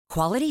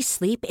Quality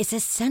sleep is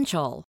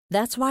essential.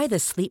 That's why the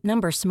Sleep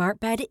Number Smart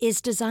Bed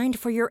is designed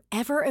for your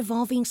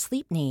ever-evolving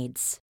sleep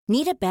needs.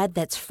 Need a bed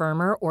that's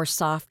firmer or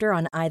softer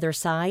on either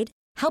side?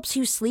 Helps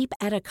you sleep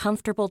at a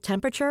comfortable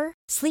temperature?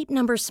 Sleep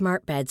Number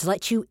Smart Beds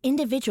let you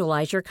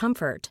individualize your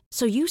comfort,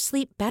 so you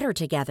sleep better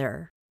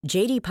together.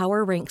 J.D.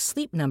 Power ranks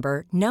Sleep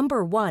Number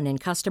number 1 in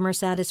customer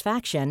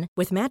satisfaction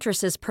with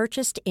mattresses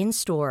purchased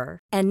in-store.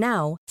 And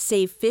now,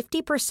 save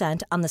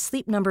 50% on the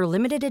Sleep Number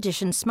Limited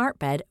Edition Smart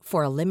Bed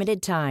for a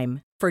limited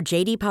time. For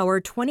J.D. Power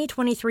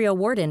 2023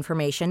 award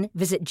information,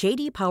 visit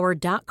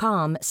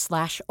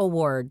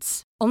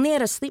jdpower.com/awards. Only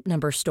at a Sleep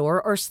Number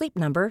store or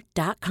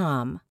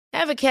sleepnumber.com.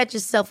 Ever catch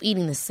yourself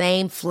eating the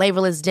same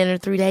flavorless dinner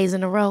 3 days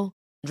in a row?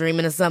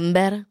 Dreaming of something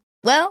better?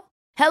 Well,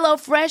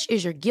 HelloFresh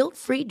is your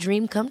guilt-free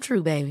dream come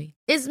true, baby.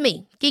 It's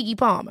me, Keke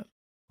Palmer.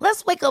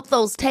 Let's wake up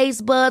those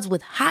taste buds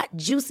with hot,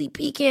 juicy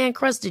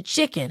pecan-crusted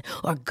chicken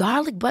or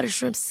garlic butter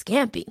shrimp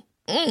scampi.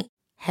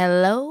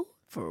 Hello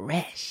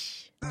Fresh.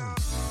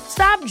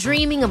 Stop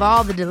dreaming of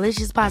all the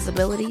delicious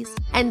possibilities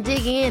and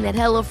dig in at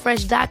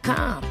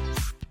HelloFresh.com.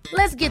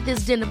 Let's get this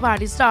dinner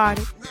party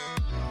started.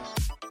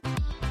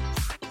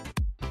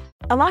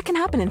 A lot can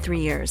happen in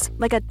 3 years,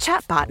 like a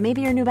chatbot may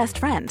be your new best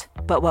friend.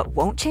 But what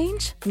won't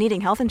change?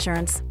 Needing health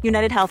insurance.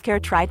 United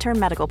Healthcare Tri-Term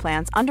Medical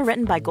Plans,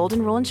 underwritten by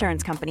Golden Rule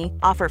Insurance Company,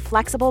 offer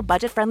flexible,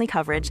 budget-friendly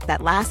coverage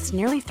that lasts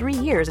nearly 3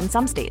 years in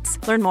some states.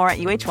 Learn more at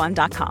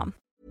uh1.com.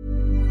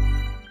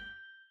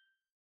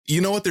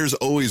 You know what there's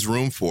always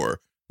room for?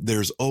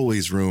 There's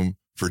always room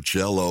for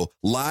Jello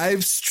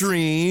live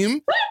stream.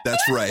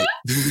 That's right.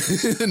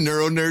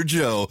 Neuro Nerd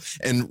Joe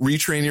and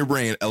Retrain Your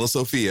Brain, Ella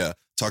Sophia,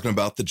 talking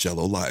about the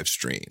Jello live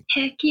stream.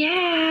 Heck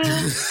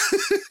yeah.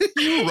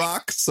 You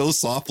rock so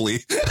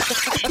softly.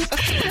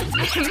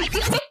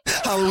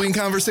 Halloween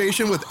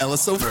conversation with Ella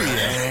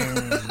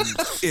Sophia.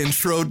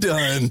 Intro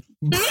done.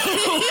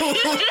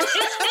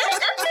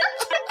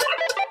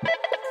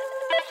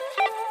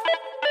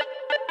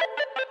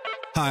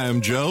 Hi,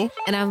 I'm Joe.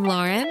 And I'm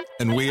Lauren.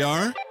 And we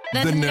are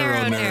the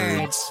Neuro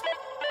Nerds.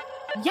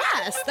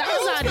 Yes, that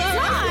was on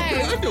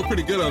time. I feel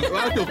pretty good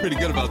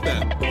about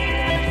that.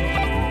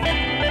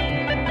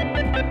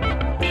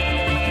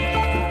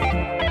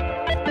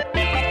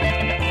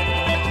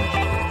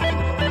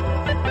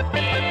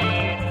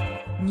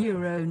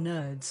 Neuro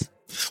Nerds.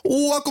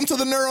 Welcome to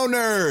the Neuro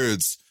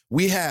Nerds.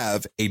 We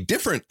have a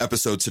different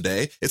episode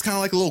today. It's kind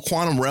of like a little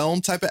quantum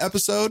realm type of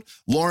episode.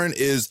 Lauren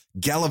is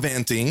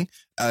gallivanting.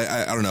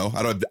 I don't know.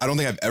 I don't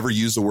think I've ever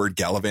used the word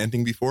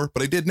gallivanting before,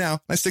 but I did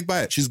now. I stick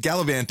by it. She's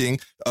gallivanting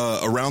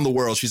around the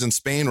world. She's in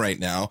Spain right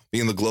now,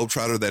 being the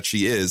globetrotter that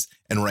she is.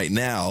 And right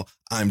now,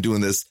 I'm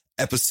doing this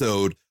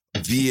episode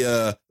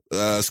via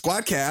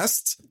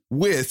Squadcast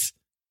with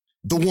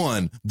the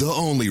one, the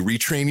only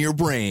Retrain Your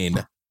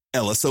Brain,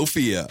 Ella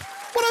Sophia.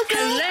 What up,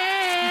 girl?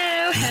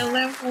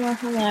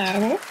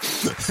 Hello.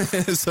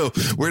 So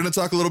we're going to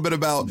talk a little bit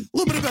about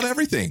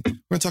everything. We're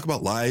going to talk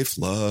about life,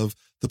 love,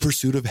 the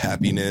pursuit of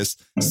happiness,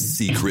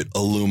 secret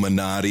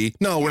Illuminati.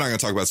 No, we're not going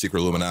to talk about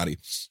secret Illuminati.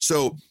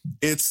 So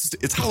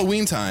it's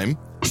Halloween time.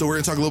 So we're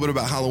going to talk a little bit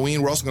about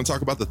Halloween. We're also going to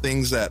talk about the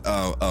things that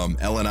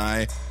Elle and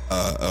I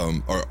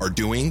are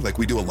doing. Like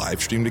we do a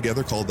live stream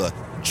together called the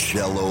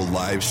Jello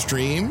live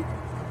stream.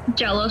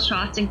 Jello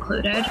shots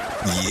included.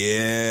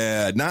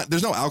 Yeah,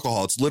 there's no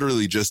alcohol. It's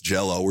literally just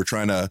Jello. We're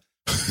trying to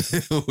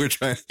get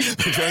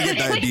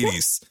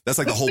diabetes. That's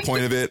like the whole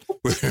point of it.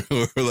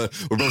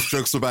 We're both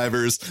stroke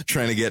survivors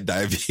trying to get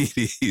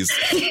diabetes.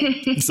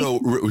 So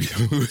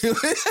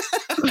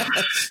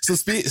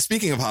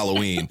speaking of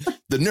Halloween,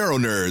 the Neuro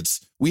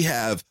Nerds, we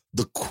have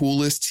the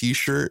coolest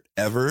t-shirt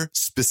ever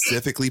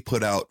specifically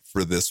put out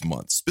for this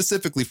month,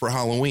 specifically for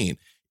Halloween.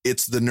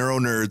 It's the Neuro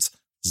Nerds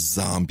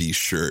zombie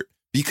shirt.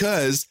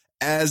 Because,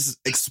 as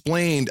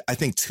explained, I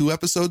think 2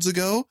 episodes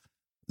ago,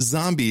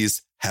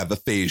 zombies have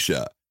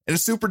aphasia. And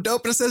it's super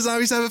dope. And it says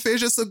zombies have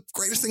aphasia. It's the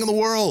greatest thing in the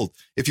world.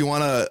 If you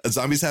want a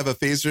zombies have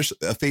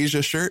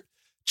aphasia shirt,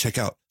 check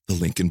out the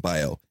link in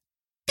bio.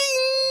 Ding!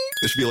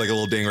 There should be like a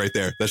little ding right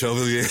there. That should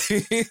be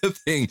a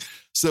thing.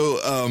 So,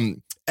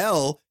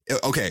 Elle,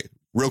 okay,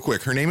 real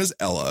quick. Her name is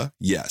Ella.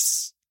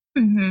 Yes.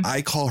 Mm-hmm.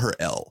 I call her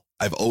Elle.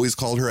 I've always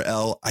called her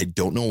Elle. I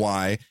don't know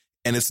why.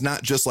 And it's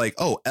not just like,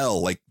 oh,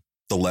 Elle, like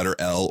the letter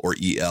L or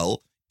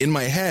EL. In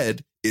my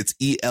head, it's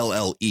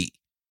ELLE,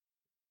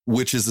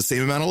 which is the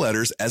same amount of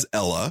letters as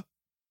Ella.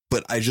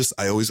 But I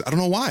don't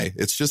know why.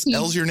 It's just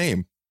L's your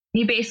name.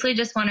 You basically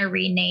just want to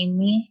rename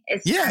me.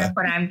 It's kind of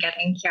what I'm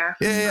getting here.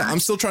 Yeah. I'm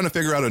still trying to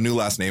figure out a new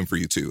last name for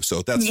you too.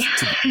 So that's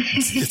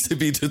to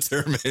be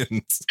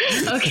determined.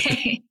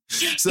 Okay.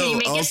 So can you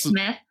make also,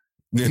 it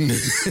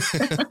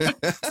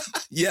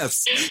Smith?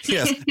 Yes.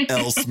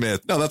 L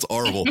Smith. No, that's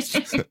horrible.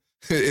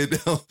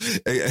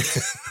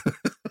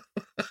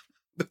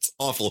 That's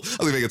awful. I'm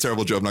gonna make a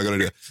terrible joke. I'm not gonna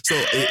do it. So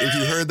if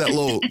you heard that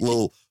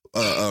little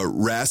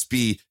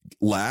raspy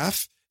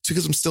laugh, it's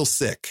because I'm still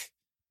sick.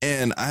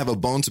 And I have a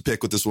bone to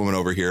pick with this woman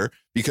over here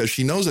because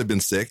she knows I've been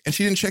sick and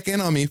she didn't check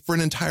in on me for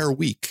an entire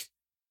week.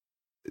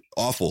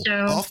 Awful.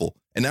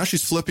 And now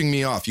she's flipping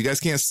me off. You guys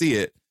can't see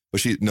it, But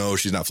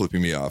she's not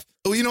flipping me off.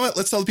 Oh, you know what?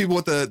 Let's tell the people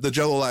what the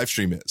Jello live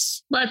stream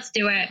is. Let's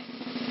do it.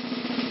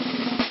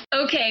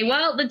 Okay,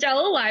 well, the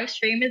Jello live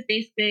stream is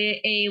basically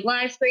a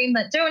live stream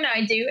that Joe and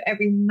I do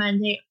every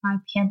Monday at 5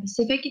 p.m.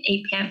 Pacific and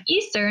 8 p.m.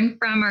 Eastern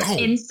from our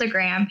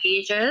Instagram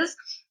pages.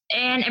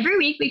 And every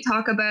week we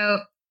talk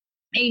about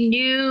a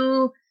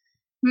new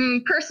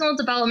personal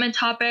development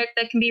topic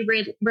that can be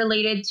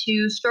related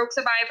to stroke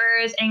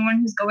survivors,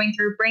 anyone who's going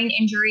through brain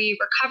injury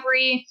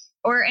recovery,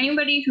 or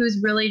anybody who's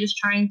really just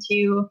trying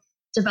to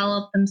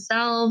develop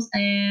themselves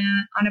and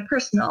on a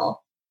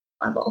personal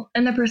level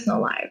in their personal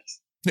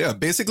lives. Yeah,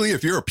 basically,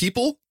 if you're a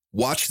people,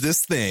 watch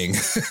this thing.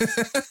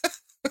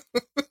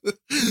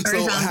 Or a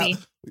zombie.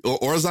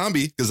 Or a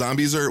zombie, because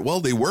zombies are,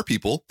 well, they were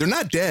people. They're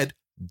not dead.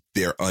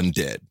 They're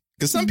undead.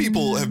 Because some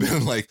people have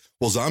been like,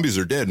 well, zombies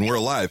are dead and we're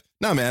alive.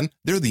 No, man,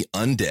 they're the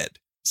undead.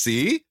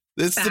 See?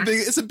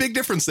 It's a big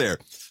difference there.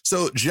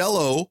 So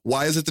Jello,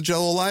 why is it the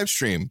Jello live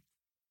stream?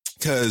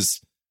 Because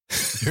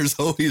there's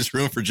always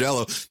room for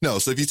Jello. No,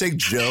 so if you take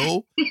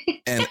Joe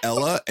and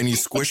Ella and you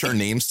squish our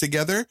names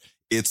together,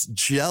 it's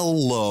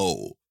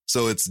Jello.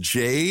 So it's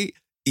Jelll,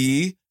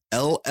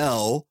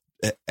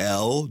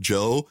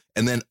 Joe,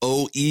 and then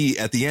OE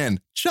at the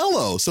end.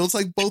 Jello. So it's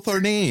like both our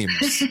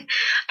names.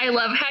 I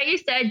love how you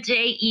said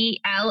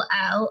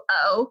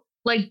JELLO,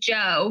 like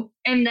Joe,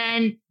 and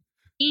then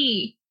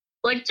E,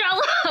 like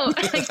Jello.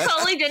 I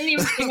totally didn't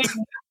even think of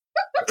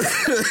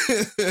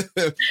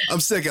it. I'm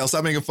sick, Elle.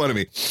 Stop making fun of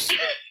me.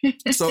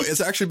 So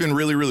it's actually been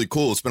really, really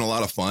cool. It's been a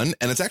lot of fun.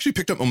 And it's actually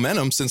picked up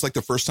momentum since like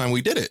the first time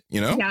we did it,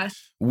 you know? Yeah.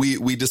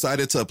 We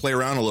decided to play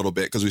around a little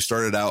bit because we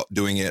started out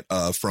doing it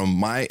from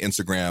my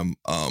Instagram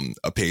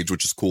a page,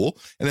 which is cool.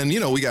 And then, you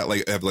know, we got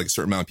have a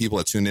certain amount of people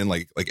that tune in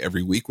like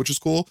every week, which is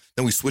cool.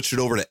 Then we switched it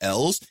over to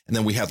L's. And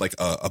then we had like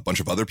a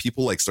bunch of other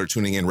people like start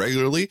tuning in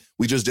regularly.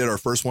 We just did our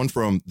first one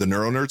from the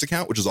Neuro Nerds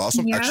account, which is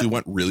awesome. Yeah. Actually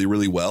went really,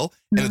 really well.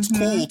 And it's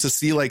cool to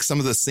see like some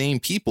of the same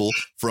people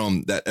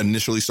from that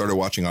initially started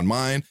watching on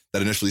mine,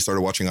 that initially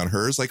started watching on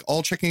hers, like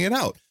all checking it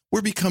out.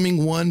 We're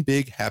becoming one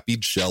big happy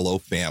Jello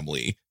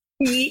family.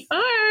 We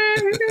are.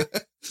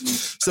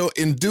 So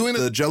in doing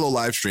the Jello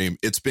live stream,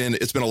 it's been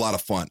a lot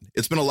of fun.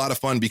 It's been a lot of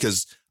fun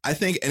because I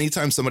think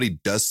anytime somebody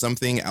does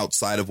something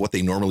outside of what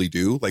they normally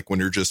do, like when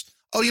you're just,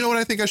 oh, you know what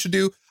I think I should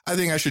do? I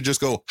think I should just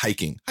go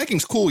hiking.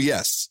 Hiking's cool,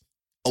 yes.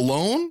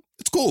 Alone,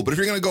 it's cool. But if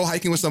you're going to go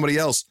hiking with somebody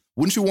else,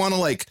 wouldn't you want to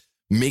like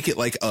make it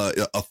like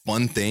a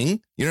fun thing?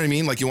 You know what I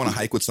mean? Like you want to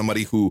hike with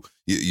somebody who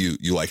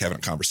you like having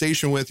a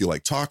conversation with, you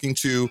like talking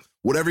to,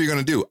 whatever you're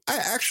going to do. I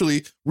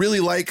actually really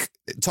like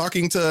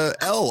talking to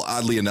Elle,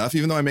 oddly enough,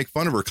 even though I make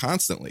fun of her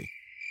constantly.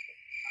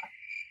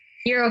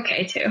 You're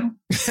okay too.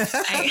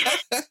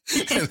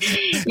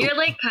 You're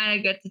like kind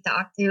of good to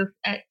talk to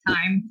at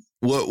times.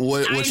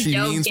 What she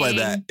means by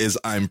that is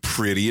I'm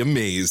pretty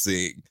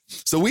amazing.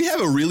 So we have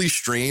a really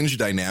strange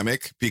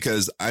dynamic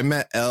because I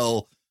met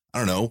Elle, I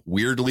don't know,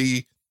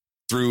 weirdly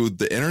through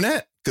the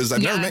internet, because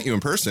I've never met you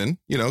in person,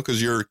 you know,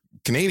 because you're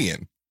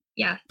Canadian.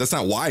 Yeah. That's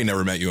not why I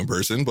never met you in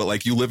person, but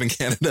like you live in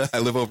Canada, I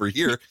live over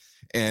here,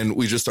 and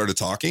we just started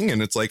talking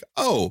and it's like,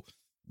 oh,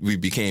 we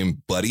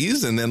became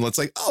buddies. And then let's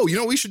like, oh, you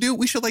know what we should do?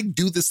 We should like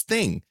do this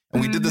thing. And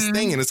we did this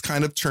thing and it's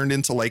kind of turned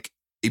into like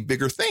a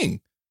bigger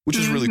thing, which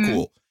is really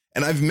cool.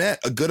 And I've met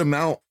a good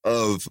amount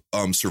of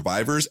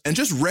survivors and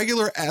just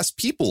regular ass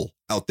people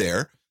out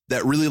there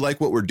that really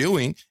like what we're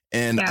doing.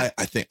 And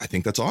I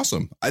think that's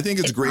awesome. I think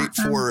it's great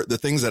awesome for the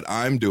things that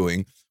I'm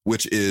doing,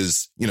 which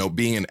is, you know,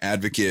 being an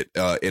advocate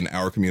in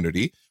our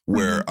community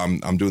where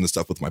I'm doing the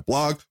stuff with my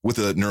blog, with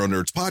the Neuro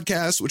Nerds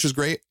podcast, which is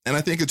great. And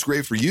I think it's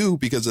great for you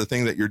because of the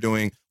thing that you're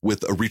doing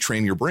with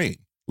Retrain Your Brain,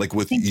 like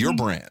with your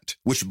brand,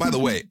 which, by the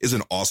way, is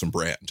an awesome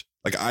brand.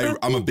 Like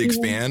I'm a big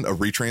fan of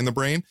Retrain the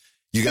Brain.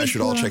 You guys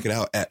should all check it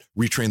out at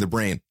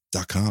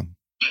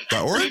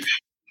retrainthebrain.com.org.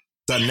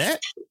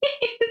 .net?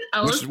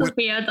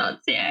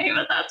 LSophia.ca,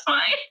 but that's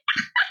fine.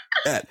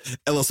 At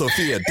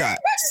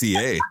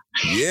lsophia.ca.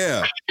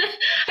 Yeah.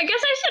 I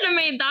guess I should have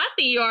made that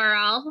the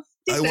URL.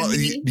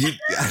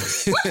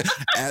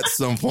 At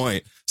some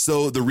point.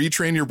 So the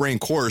Retrain Your Brain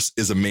course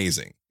is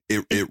amazing.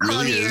 It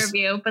really is.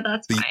 Review, but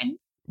that's fine.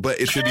 But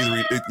it should be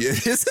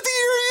is it the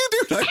year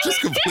review, dude? I'm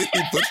just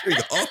completely butchering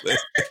all it.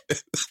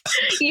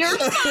 You're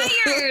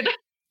fired.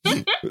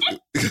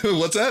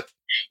 What's that?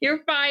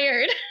 You're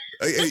fired.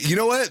 You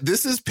know what?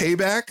 This is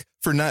payback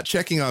for not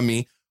checking on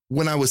me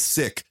when I was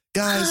sick.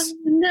 Guys,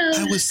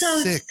 I was so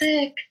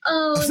sick.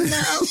 Oh,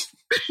 no.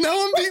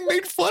 Now I'm being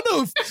made fun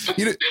of.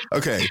 You know,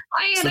 okay.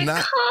 I had a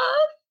cough.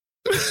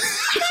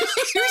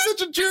 You're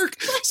such a jerk.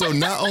 So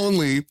not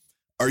only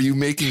are you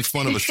making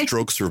fun of a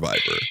stroke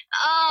survivor.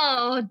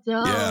 Oh,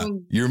 don't. Yeah,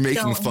 you're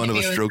making fun of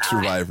a stroke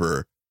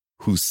survivor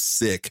who's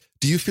sick.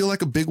 Do you feel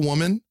like a big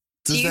woman?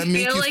 Does that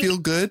make you feel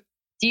good?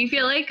 Do you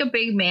feel like a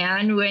big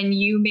man when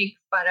you make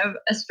fun of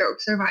a stroke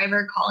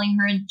survivor calling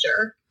her a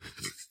jerk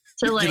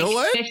to like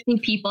 50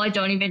 people I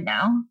don't even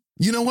know?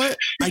 You know what?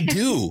 I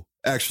do.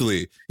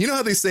 actually. You know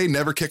how they say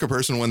never kick a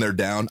person when they're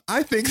down?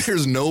 I think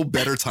there's no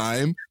better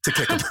time to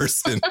kick a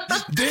person.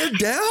 They're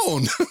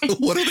down.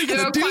 What are they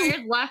going to do?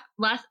 It requires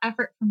less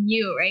effort from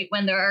you, right?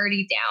 When they're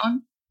already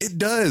down. It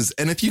does.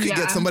 And if you could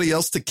get somebody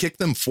else to kick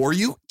them for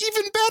you,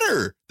 even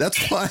better.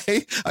 That's why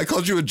I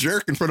called you a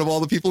jerk in front of all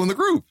the people in the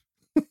group.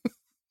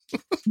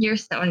 You're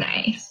so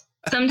nice.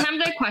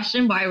 Sometimes I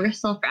question why we're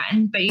still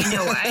friends, but you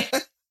know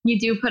what? You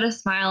do put a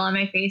smile on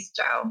my face,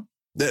 Joe.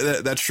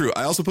 That's true.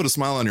 I also put a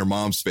smile on your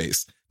mom's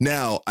face.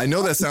 Now, I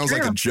know that sounds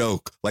like a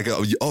joke, like,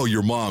 oh,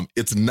 your mom.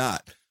 It's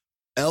not.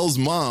 Elle's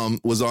mom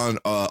was on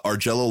our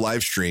Jelloe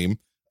live stream,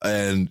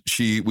 and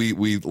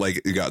we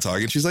like got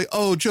talking. She's like,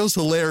 oh, Joe's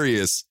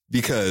hilarious,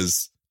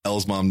 because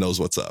Elle's mom knows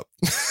what's up.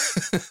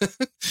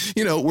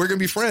 You know, we're going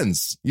to be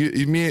friends.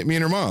 Me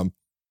and her mom.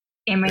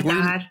 And my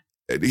dad.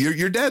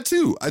 Your dad,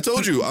 too. I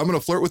told you I'm going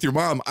to flirt with your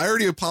mom. I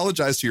already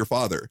apologized to your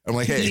father. I'm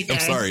like, hey, I'm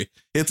sorry.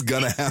 It's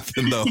going to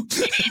happen, though.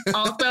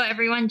 Also,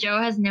 everyone,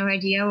 Joe has no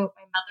idea what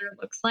my mother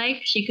looks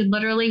like. She could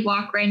literally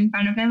walk right in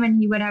front of him and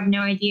he would have no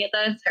idea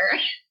that it's her.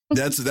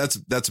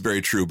 That's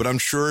very true. But I'm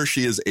sure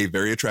she is a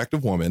very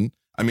attractive woman.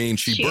 I mean,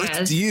 she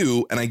birthed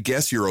you, and I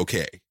guess you're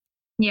okay.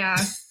 Yeah,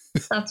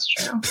 that's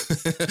true.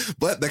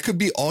 But that could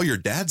be all your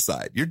dad's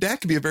side. Your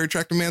dad could be a very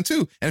attractive man,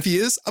 too. And if he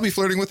is, I'll be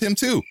flirting with him,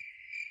 too.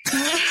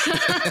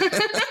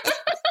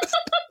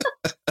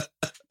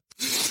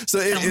 So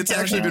it's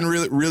actually been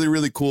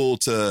really cool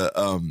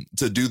to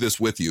do this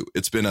with you.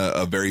 It's been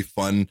a very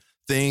fun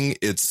thing.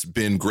 It's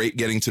been great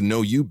getting to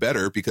know you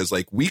better, because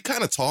like we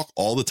kind of talk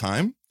all the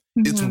time.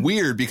 Mm-hmm. It's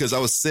weird because I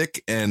was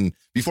sick, and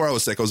before I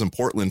was sick, I was in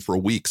Portland for a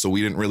week. So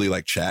we didn't really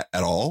like chat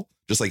at all,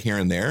 just like here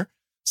and there.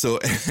 So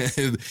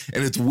and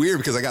it's weird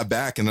because I got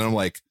back and then I'm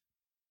like,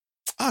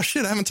 oh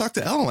shit, I haven't talked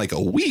to Elle in like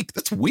a week.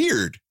 That's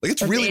weird. Like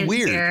it's really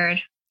weird.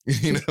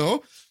 You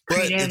know,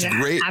 but it's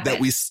great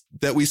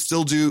that we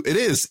still do. It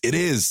is.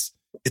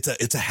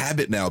 It's a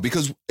habit now,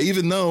 because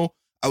even though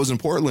I was in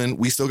Portland,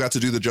 we still got to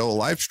do the Jelloe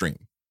live stream.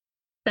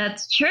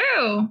 That's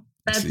true.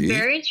 That's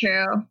very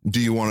true. Do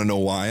you want to know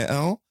why,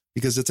 Elle?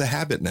 Because it's a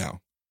habit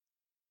now.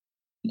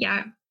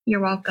 Yeah,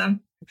 you're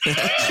welcome.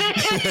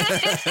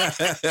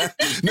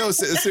 No,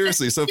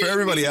 seriously. So for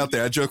everybody out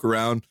there, I joke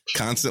around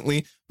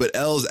constantly, but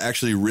Elle's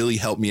actually really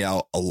helped me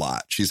out a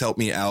lot. She's helped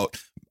me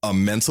out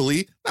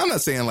mentally. I'm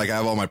not saying like I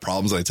have all my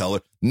problems. I tell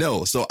her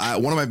no. So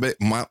the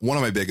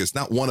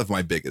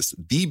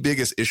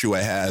biggest issue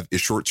I have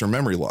is short-term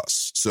memory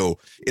loss. So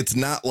it's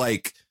not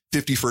like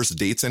 51st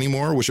dates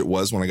anymore, which it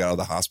was when I got out of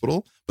the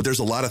hospital. But there's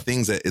a lot of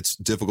things that it's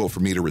difficult for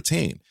me to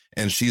retain.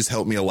 And she's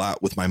helped me a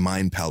lot with my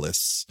mind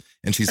palace.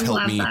 And she's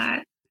helped me.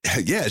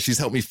 Yeah, she's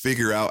helped me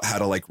figure out how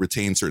to like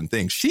retain certain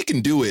things. She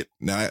can do it.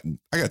 Now,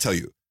 I got to tell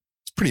you,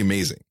 it's pretty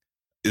amazing.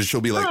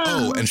 She'll be like,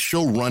 and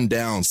she'll run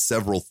down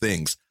several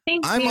things.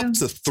 I'm up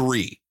to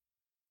 3,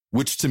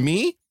 which to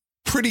me,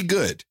 pretty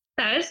good.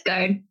 That is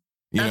good.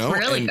 That's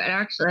really good,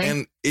 actually.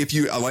 And if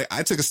you like,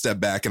 I took a step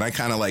back and I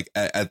kind of like,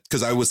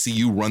 because I would see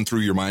you run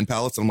through your mind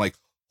palace. And I'm like,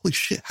 holy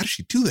shit, how does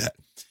she do that?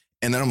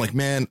 And then I'm like,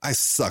 man, I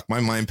suck.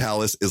 My mind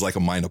palace is like a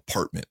mind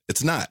apartment.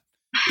 It's not.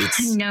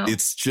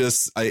 It's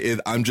just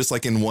I'm just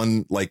like in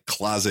one like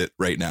closet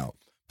right now.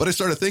 But I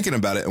started thinking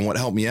about it, and what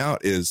helped me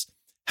out is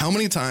how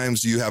many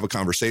times do you have a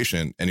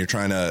conversation and you're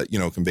trying to,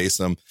 convey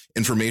some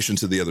information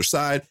to the other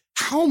side?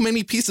 How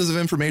many pieces of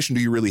information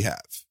do you really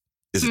have?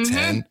 Is it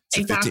 10?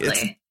 Is it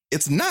 15?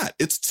 It's not.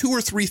 It's 2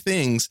 or 3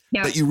 things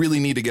that you really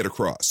need to get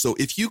across. So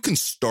if you can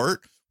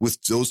start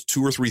with those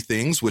 2 or 3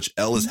 things, which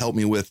Elle has helped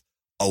me with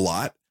a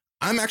lot,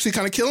 I'm actually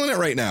kind of killing it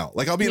right now.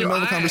 Like I'll be in the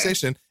middle of a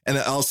conversation and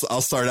I'll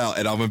start out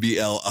and I'm going to be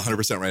Elle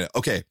 100% right now.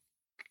 Okay.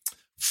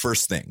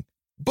 First thing,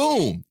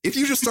 boom. If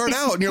you just start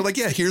out and you're like,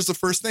 yeah, here's the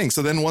first thing.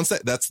 So then once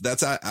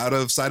that's out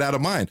of sight, out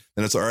of mind,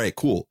 then it's all right,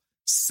 cool.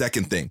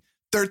 Second thing,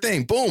 third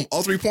thing, boom,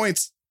 all 3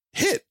 points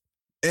hit.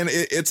 And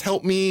it's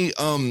helped me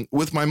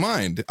with my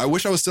mind. I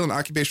wish I was still in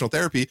occupational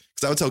therapy,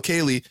 because I would tell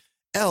Kaylee,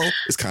 Elle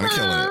is kind of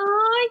killing it.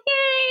 Oh,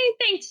 yay.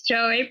 Thanks,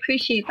 Joe. I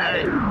appreciate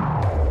that.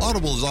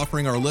 Audible is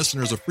offering our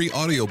listeners a free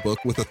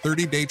audiobook with a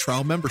 30-day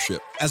trial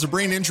membership. As a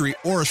brain injury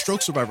or a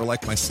stroke survivor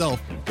like myself,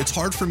 it's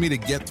hard for me to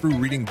get through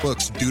reading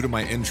books due to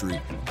my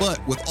injury. But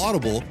with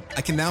Audible,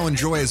 I can now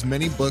enjoy as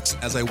many books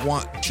as I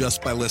want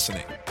just by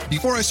listening.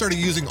 Before I started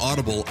using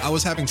Audible, I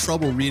was having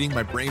trouble reading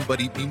my brain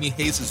buddy Mimi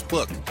Hayes'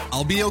 book,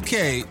 I'll Be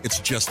Okay, It's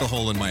Just a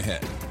Hole in My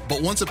Head.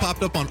 But once it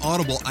popped up on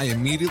Audible, I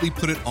immediately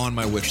put it on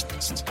my wish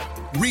list.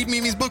 Read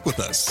Mimi's book with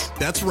us.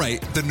 That's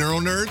right, the Neuro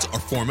Nerds are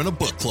forming a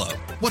book club.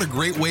 What a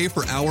great way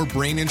for our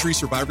brain injury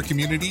survivor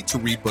community to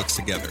read books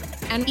together.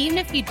 And even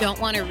if you don't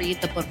want to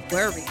read the book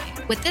we're reading,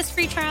 with this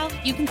free trial,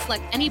 you can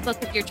select any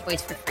book of your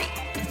choice for free.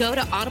 Go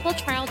to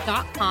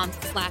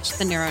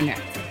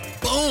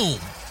audibletrial.com/theneuronerds. Boom!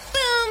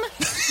 Boom!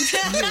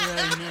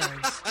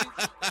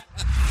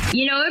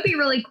 You know, it would be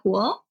really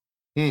cool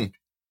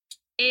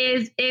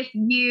is if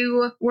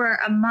you were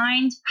a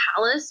mind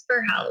palace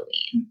for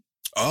Halloween.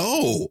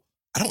 Oh,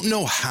 I don't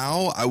know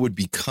how I would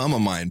become a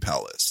mind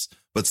palace,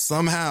 but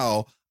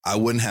somehow I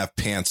wouldn't have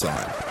pants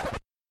on.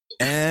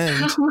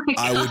 And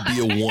I would be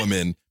a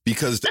woman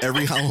because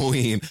every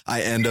Halloween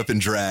I end up in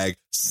drag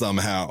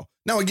somehow.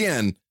 Now,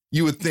 again,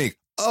 you would think,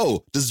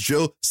 oh, does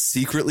Joe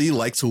secretly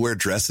like to wear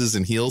dresses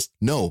and heels?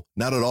 No,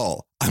 not at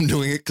all. I'm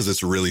doing it because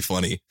it's really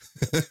funny.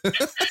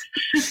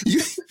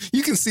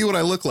 You can see what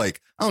I look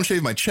like. I don't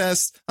shave my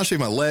chest. I don't shave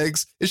my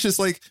legs. It's just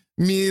like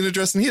me in a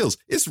dress and heels.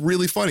 It's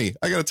really funny.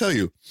 I got to tell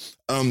you,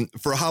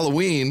 for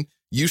Halloween,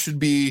 you should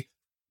be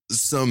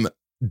some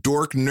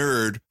dork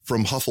nerd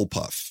from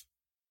Hufflepuff.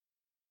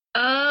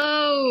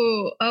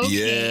 Oh, okay.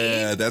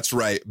 Yeah, that's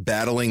right.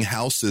 Battling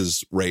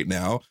houses right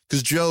now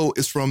because Joe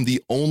is from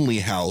the only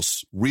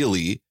house,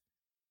 really,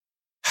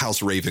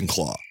 House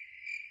Ravenclaw.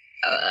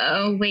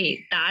 Oh,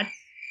 wait, that's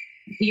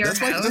your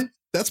house?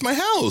 That's my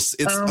house.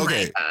 It's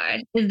okay. My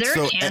God. Is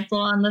there a cancel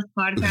on this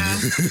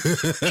podcast?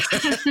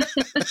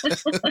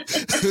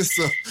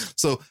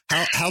 so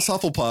House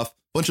Hufflepuff,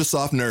 bunch of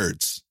soft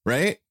nerds,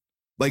 right?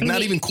 Like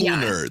not even cool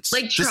nerds.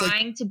 Like just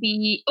trying to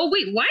be. Oh,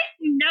 wait, what?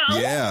 No.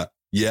 Yeah.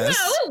 Yes.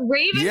 No,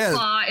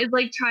 Ravenclaw is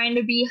like trying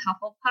to be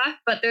Hufflepuff,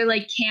 but they're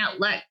like can't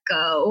let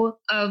go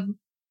of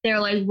their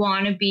like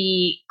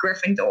wannabe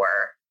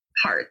Gryffindor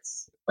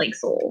hearts, like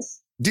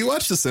souls. Do you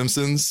watch The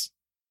Simpsons?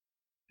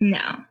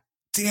 No.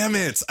 Damn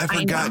it. I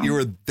forgot you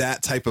were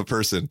that type of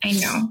person. I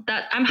know.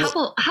 That I'm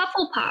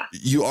Hufflepuff.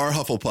 You are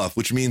Hufflepuff,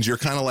 which means you're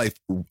kind of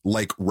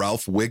like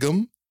Ralph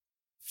Wiggum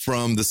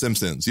from The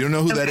Simpsons. You don't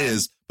know who that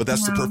is, but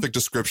that's the perfect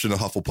description of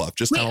Hufflepuff.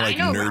 Just kind of like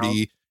nerdy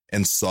Ralph.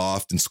 And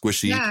soft and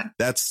squishy. Yeah,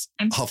 that's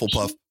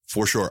Hufflepuff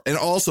for sure. And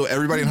also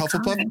everybody in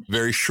Hufflepuff,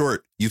 very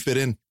short. You fit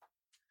in.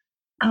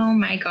 Oh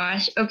my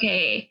gosh.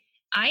 Okay.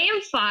 I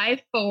am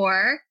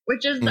 5'4",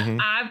 which is the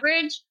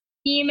average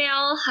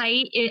female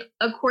height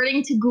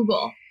according to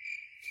Google.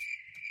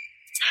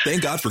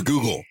 Thank God for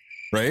Google,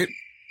 right?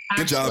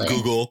 Good job,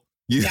 Google.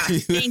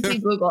 Thank you,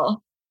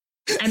 Google.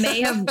 I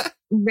may have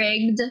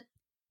rigged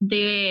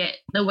the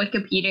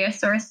Wikipedia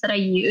source that I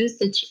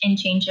used and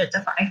change it to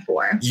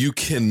 5'4". You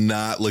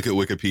cannot look at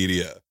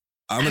Wikipedia.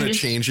 I'm going to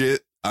change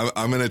it.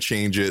 I'm going to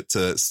change it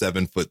to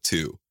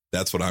 7'2".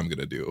 That's what I'm going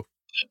to do.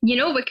 You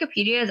know,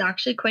 Wikipedia is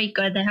actually quite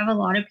good. They have a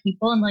lot of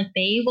people and like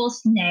they will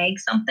snag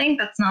something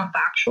that's not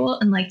factual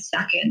in like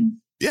seconds.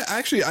 Yeah,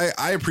 actually,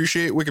 I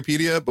appreciate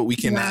Wikipedia, but we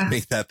cannot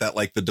make that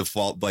like the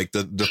default, like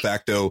the de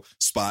facto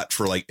spot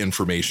for like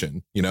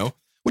information, you know,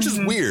 which is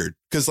weird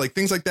because like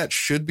things like that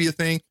should be a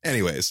thing.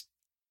 Anyways.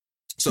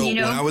 So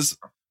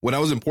when I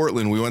was in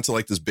Portland, we went to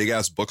like this big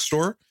ass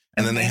bookstore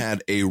and then they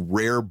had a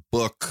rare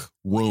book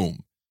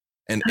room.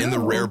 And in the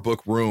rare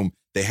book room,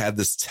 they had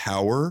this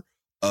tower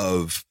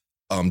of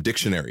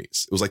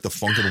dictionaries. It was like the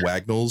Funk and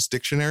Wagnalls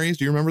dictionaries.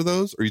 Do you remember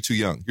those? Or are you too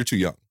young? You're too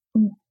young.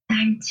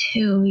 I'm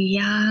too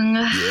young.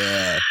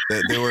 Yeah.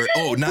 They were,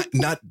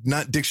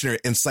 not dictionary,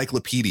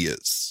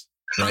 encyclopedias.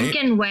 Funk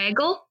and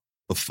Waggle?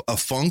 A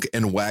Funk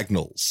and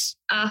Wagnalls.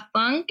 A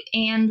Funk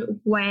and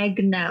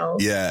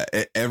Wagnalls. Yeah,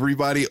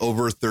 everybody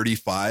over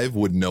 35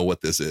 would know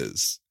what this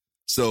is.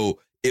 So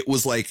it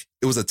was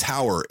a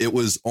tower. It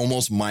was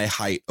almost my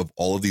height of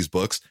all of these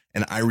books.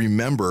 And I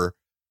remember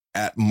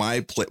at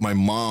my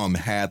mom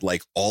had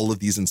like all of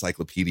these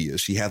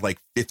encyclopedias. She had like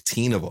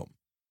 15 of them.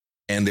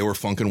 And they were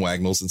Funk and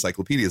Wagnalls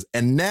encyclopedias.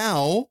 And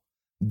now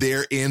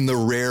they're in the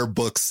rare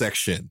book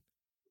section.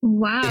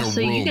 Wow.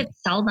 So you could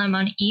sell them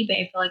on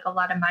eBay for like a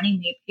lot of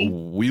money, maybe.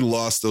 We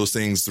lost those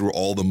things through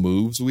all the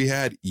moves we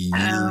had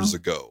years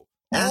ago.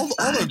 All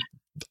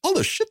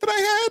the shit that I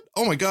had.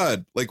 Oh my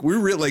God. Like we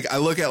were like, I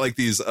look at like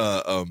these,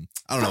 I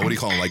don't know, what do you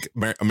call them? Like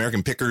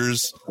American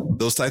Pickers,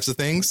 those types of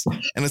things.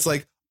 And it's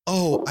like,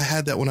 oh, I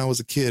had that when I was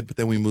a kid, but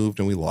then we moved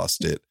and we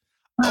lost it.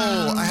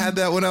 Oh, I had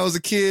that when I was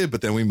a kid,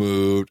 but then we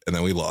moved and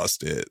then we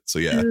lost it. So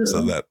yeah,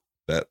 so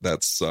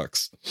that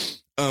sucks.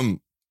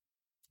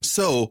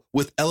 So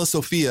with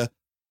ellasophia.ca,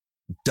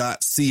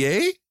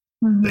 did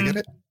I get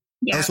it?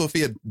 Yeah.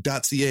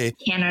 ellasophia.ca.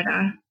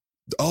 Canada.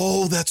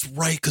 Oh, that's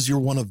right. Because you're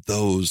one of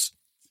those.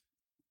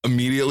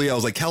 Immediately, I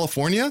was like,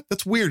 California?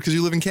 That's weird because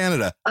you live in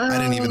Canada. Oh, I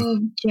didn't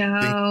even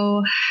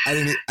Joe.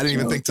 Think, I didn't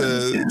even think to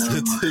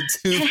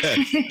do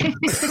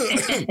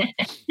that.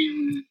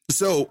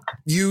 So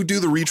you do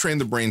the retrain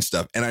the brain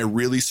stuff. And I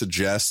really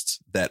suggest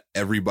that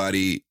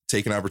everybody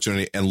take an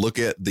opportunity and look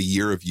at the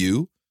year of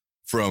you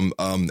from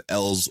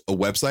Elle's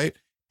website.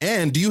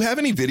 And do you have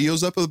any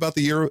videos up about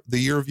the year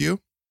of you?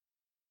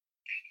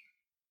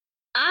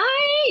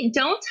 I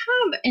don't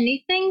have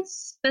anything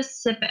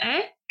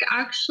specific.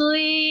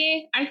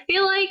 Actually, I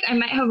feel like I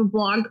might have a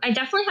blog. I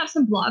definitely have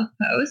some blog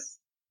posts.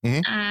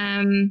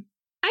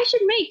 I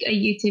should make a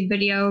YouTube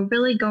video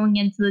really going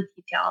into the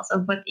details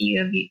of what the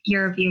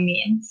year of you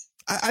means.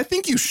 I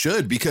think you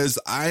should, because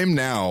I'm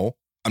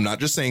not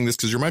just saying this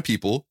because you're my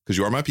people, because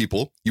you are my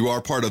people. You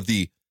are part of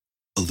the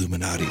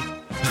Illuminati.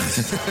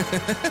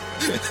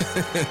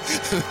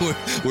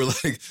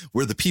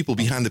 we're the people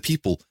behind the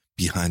people.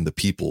 Behind the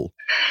people.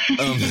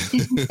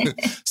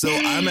 So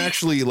I'm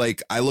actually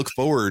like, I look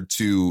forward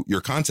to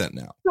your content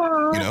now.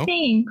 Aww, you know,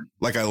 thanks.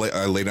 Like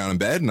I lay down in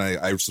bed and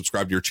I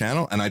subscribe to your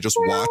channel and I just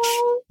watch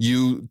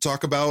you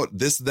talk about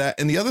this, that,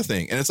 and the other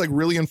thing. And it's like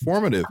really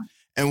informative.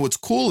 And what's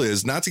cool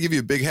is, not to give you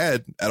a big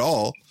head at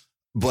all,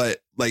 but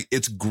like,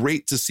 it's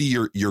great to see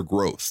your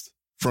growth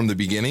from the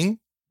beginning,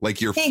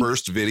 like your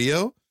first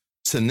video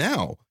to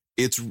now.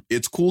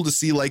 It's cool to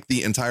see like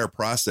the entire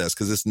process,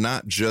 because it's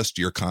not just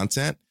your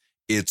content,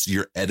 it's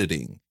your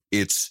editing,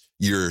 it's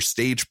your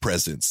stage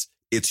presence,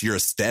 it's your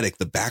aesthetic,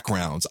 the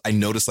backgrounds. I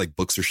noticed like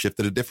books are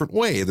shifted a different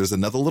way. There's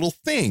another little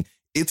thing.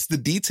 It's the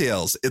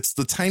details. It's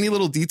the tiny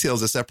little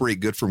details that separate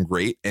good from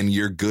great, and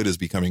your good is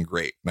becoming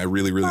great. And I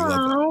really, really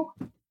love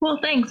it. Well,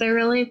 thanks. I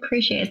really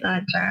appreciate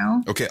that,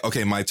 Joe.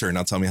 Okay, my turn.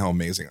 Now tell me how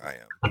amazing I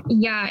am.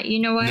 Yeah, you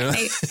know what? No.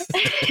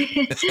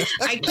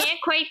 I can't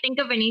quite think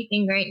of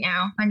anything right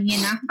now, funny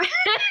enough.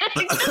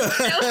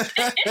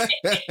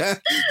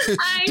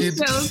 I'm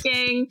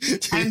joking.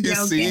 I'm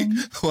joking.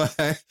 See why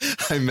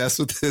I mess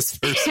with this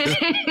person?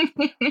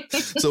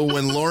 So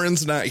when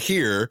Lauren's not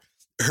here,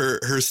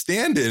 her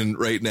stand-in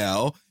right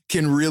now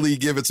can really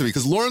give it to me,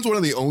 because Lauren's one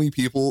of the only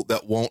people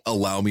that won't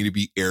allow me to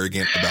be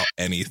arrogant about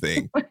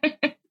anything.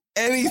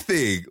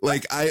 Anything.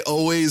 Like,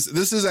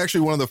 this is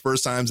actually one of the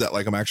first times that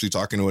like I'm actually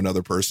talking to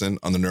another person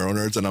on the Neuro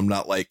Nerds, and I'm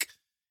not like,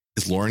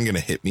 is Lauren gonna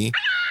hit me?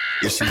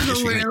 Is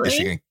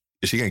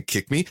she gonna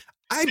kick me?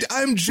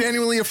 I'm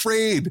genuinely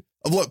afraid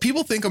of what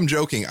people think. I'm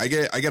joking. I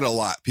get a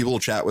lot. People will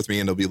chat with me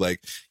and they'll be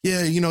like,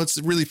 yeah,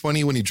 it's really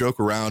funny when you joke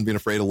around being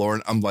afraid of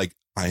Lauren. I'm like,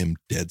 I am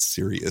dead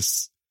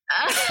serious.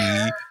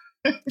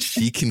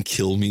 She can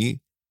kill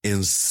me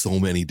in so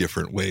many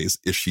different ways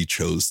if she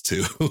chose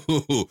to.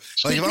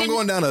 Like, if I'm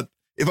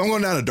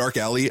going down a dark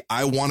alley,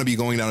 I want to be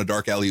going down a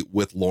dark alley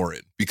with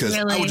Lauren, because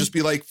I would just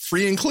be like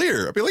free and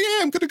clear. I'd be like, yeah,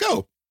 I'm good to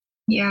go.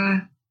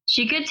 Yeah.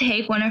 She could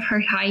take one of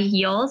her high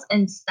heels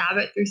and stab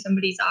it through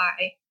somebody's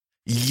eye.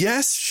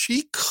 Yes,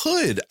 she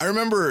could. I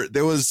remember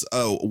there was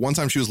one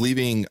time she was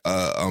leaving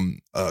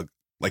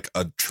like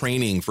a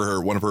training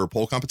for one of her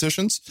pole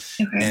competitions.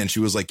 Okay. And she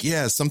was like,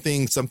 yeah,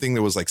 something.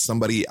 There was like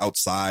somebody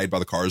outside by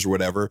the cars or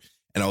whatever.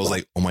 And I was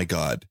like, oh my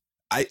God.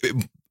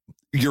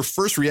 Your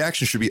first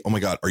reaction should be, oh my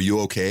God, are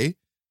you okay?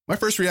 My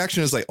first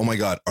reaction is like, oh my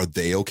God, are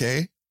they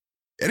okay?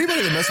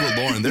 Anybody that messes with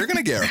Lauren, they're going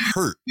to get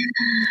hurt.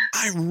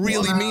 I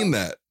really mean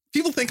that.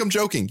 People think I'm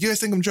joking. You guys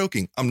think I'm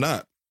joking. I'm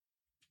not.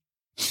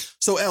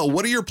 So Elle,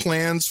 what are your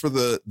plans for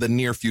the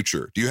near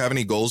future? Do you have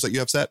any goals that you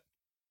have set?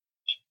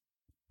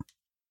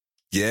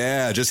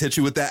 Yeah, just hit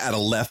you with that out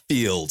of left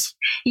field.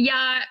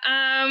 Yeah,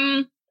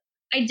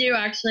 I do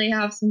actually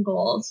have some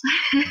goals.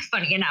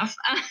 Funny enough.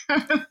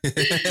 I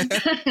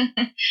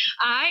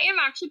am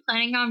actually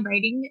planning on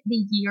writing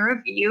the Year of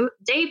You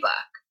day book.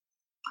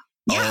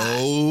 Yeah.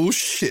 Oh,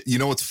 shit. You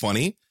know what's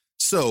funny?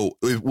 So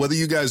whether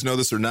you guys know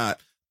this or not,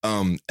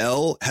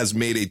 Elle has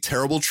made a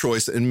terrible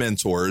choice in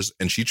mentors,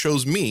 and she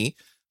chose me.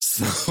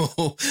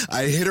 So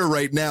I hit her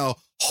right now,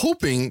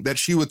 hoping that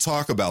she would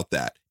talk about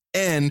that.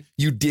 And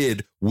you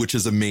did, which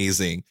is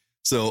amazing.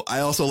 So I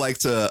also like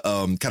to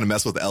kind of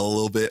mess with Elle a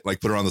little bit,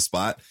 like put her on the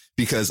spot,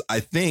 because I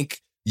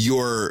think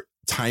your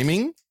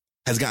timing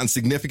has gotten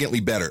significantly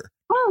better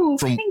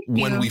from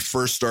when we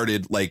first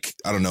started, like,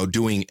 I don't know,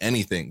 doing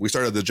anything. We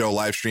started the Joe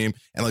live stream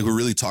and like we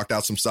really talked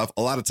out some stuff.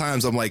 A lot of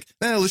times I'm like,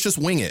 let's just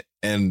wing it.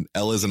 And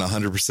Elle isn't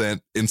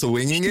 100% into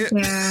winging it.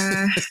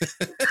 Yeah.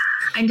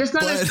 I'm just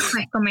not as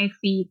quick on my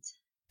feet.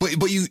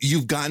 But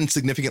you've gotten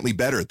significantly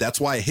better. That's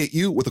why I hit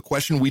you with a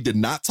question we did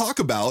not talk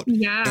about.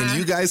 Yeah. And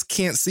you guys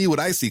can't see what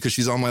I see because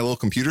she's on my little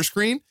computer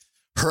screen.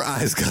 Her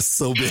eyes got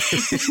so big.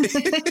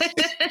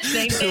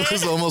 It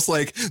was almost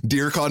like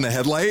deer caught in a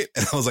headlight.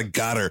 And I was like,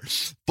 got her.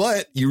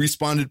 But you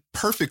responded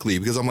perfectly,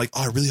 because I'm like,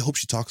 oh, I really hope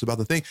she talks about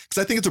the thing,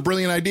 because I think it's a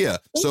brilliant idea.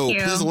 Thank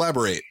you. Please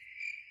elaborate.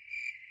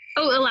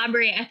 Oh,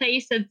 elaborate. I thought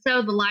you said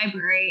the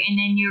library, and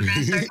then you were going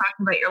to start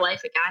talking about your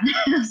life again.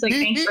 I was like,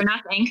 thanks for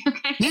nothing.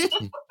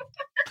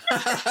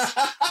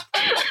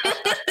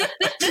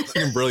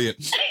 Okay.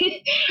 Brilliant.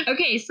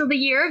 Okay, so the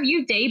Year of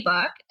You day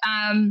book.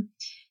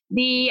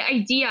 The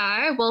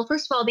idea,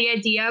 first of all, the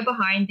idea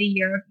behind the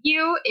Year of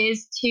You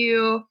is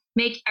to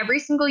make every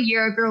single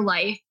year of your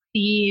life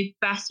the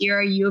best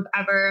year you've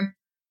ever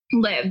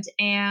lived.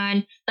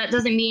 And that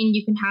doesn't mean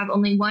you can have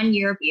only one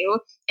year of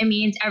you. It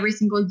means every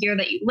single year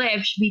that you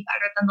live should be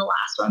better than the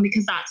last one,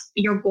 because that's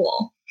your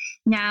goal.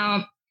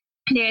 Now,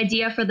 the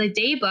idea for the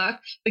day book,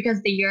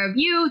 because the Year of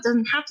You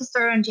doesn't have to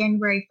start on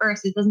January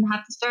 1st. It doesn't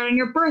have to start on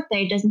your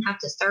birthday. It doesn't have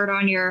to start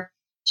on your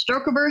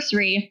stroke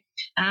anniversary.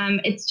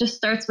 It just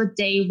starts with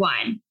day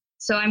one.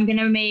 So I'm going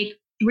to make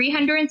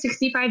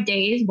 365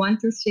 days, 1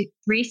 through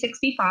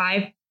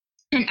 365.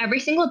 And every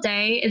single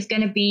day is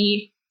going to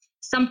be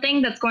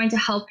something that's going to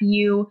help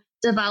you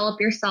develop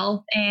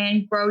yourself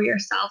and grow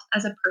yourself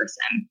as a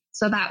person.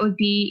 So that would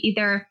be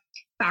either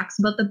facts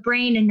about the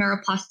brain and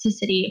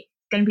neuroplasticity.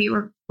 It's going to be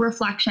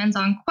reflections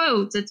on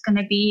quotes. It's going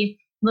to be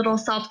little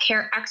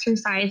self-care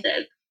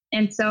exercises.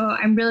 And so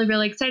I'm really,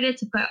 really excited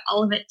to put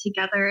all of it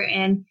together,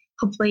 and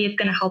hopefully it's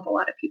going to help a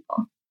lot of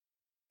people.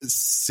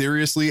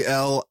 Seriously,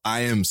 Elle, I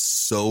am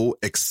so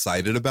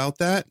excited about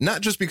that.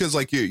 Not just because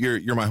like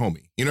you're my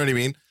homie. You know what I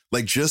mean?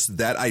 Like, just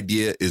that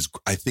idea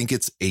I think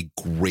it's a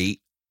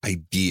great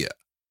idea.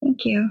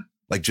 Thank you.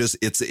 Like just,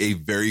 it's a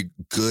very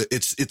good,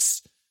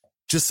 it's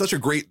just such a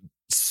great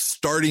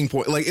starting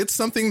point. Like it's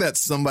something that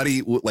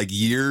somebody like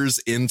years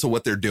into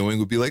what they're doing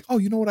would be like, oh,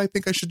 you know what I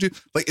think I should do?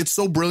 Like, it's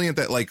so brilliant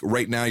that like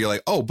right now you're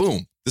like, oh,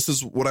 boom, this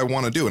is what I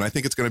want to do. And I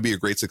think it's going to be a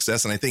great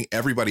success. And I think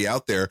everybody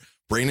out there,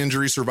 brain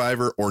injury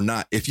survivor or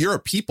not, if you're a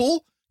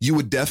people, you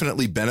would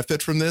definitely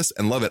benefit from this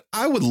and love it.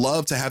 I would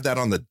love to have that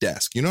on the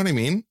desk. You know what I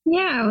mean?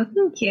 Yeah, well,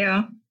 thank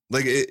you.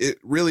 Like it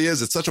really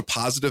is. It's such a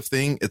positive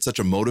thing. It's such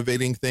a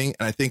motivating thing.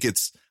 And I think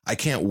I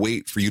can't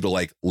wait for you to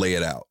like lay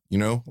it out, you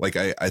know, like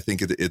I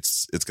think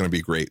it's going to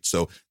be great.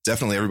 So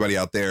definitely everybody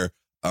out there,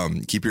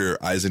 keep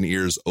your eyes and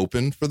ears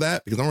open for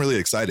that because I'm really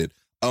excited.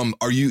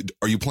 Are you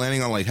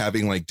planning on like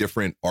having like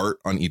different art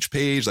on each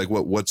page? Like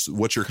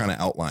what's your kind of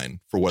outline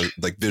for what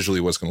like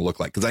visually what's going to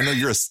look like? Cause I know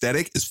your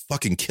aesthetic is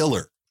fucking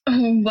killer.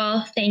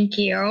 Well, thank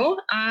you.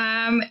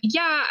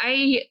 Yeah,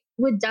 I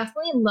would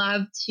definitely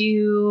love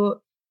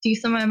to do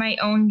some of my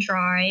own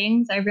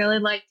drawings. I really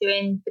like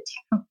doing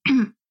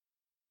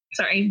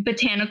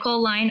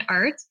botanical line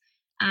art.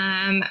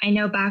 I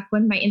know back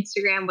when my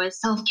Instagram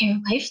was self-care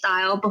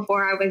lifestyle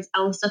before I was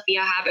Ella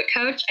Sophia habit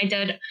coach, I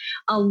did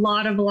a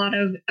lot of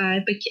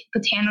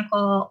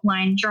botanical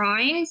line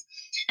drawings.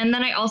 And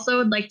then I also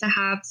would like to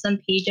have some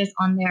pages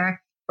on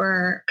there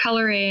for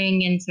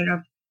coloring and sort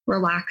of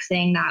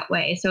relaxing that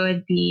way. So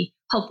it'd be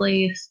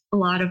hopefully a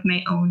lot of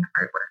my own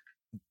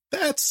artwork.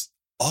 That's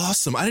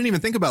awesome. I didn't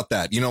even think about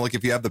that. You know, like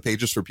if you have the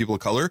pages for people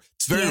of color,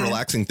 it's a very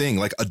relaxing thing.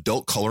 Like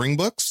adult coloring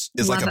books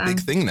is like a big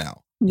thing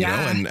now. You know,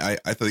 and I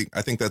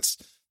think that's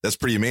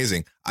pretty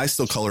amazing. I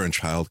still color in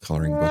child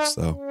coloring books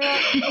though. No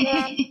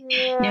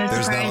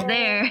surprise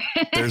there.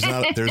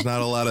 there's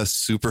not a lot of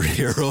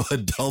superhero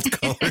adult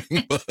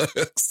coloring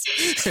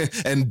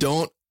books. And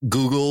don't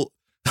Google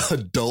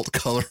adult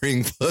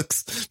coloring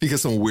books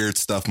because some weird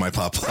stuff might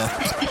pop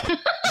up.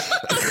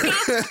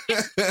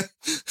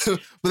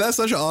 But that's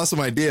such an awesome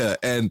idea.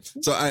 And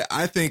so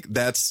I think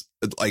that's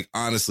like,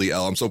 honestly,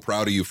 Elle, I'm so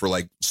proud of you for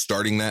like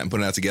starting that and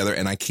putting that together.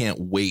 And I can't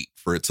wait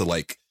for it to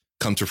like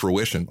come to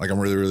fruition. Like I'm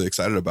really, really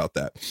excited about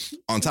that.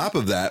 On top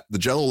of that, the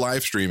Jello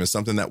live stream is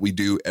something that we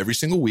do every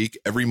single week,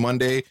 every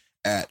Monday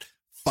at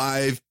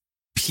 5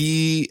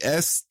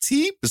 PST,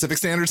 Pacific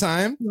Standard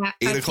Time,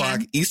 8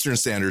 o'clock Eastern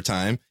Standard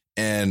Time.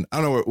 And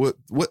I don't know,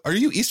 what are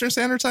you Eastern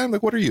Standard Time?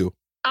 Like, what are you?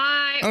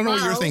 I don't know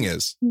what your thing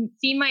is.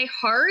 See, my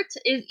heart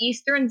is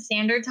Eastern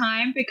Standard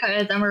Time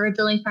because I'm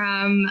originally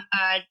from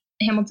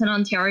Hamilton,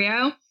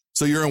 Ontario.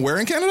 So you're where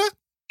in Canada?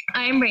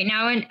 I'm right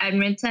now in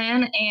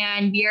Edmonton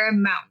and you're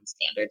Mountain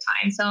Standard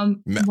Time. So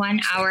I'm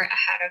 1 hour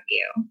ahead of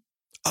you.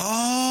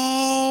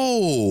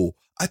 Oh,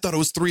 I thought it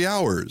was 3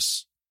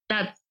 hours.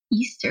 That's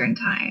Eastern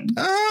Time.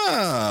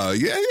 Oh,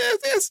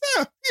 yes.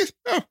 Oh,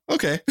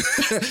 okay.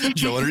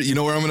 Joe, you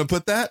know where I'm going to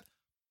put that?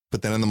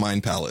 Put that in the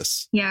Mind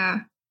Palace. Yeah.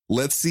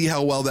 Let's see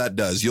how well that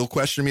does. You'll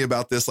question me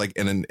about this like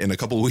in a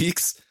couple of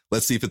weeks.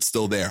 Let's see if it's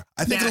still there.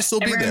 I think it'll still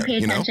be there. Pay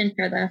attention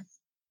for this.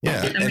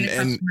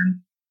 Yeah.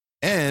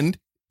 And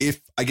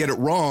if I get it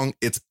wrong,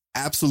 it's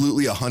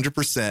absolutely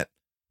 100%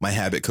 my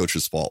habit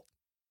coach's fault.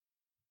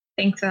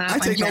 Thanks for that. I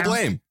take no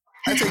blame.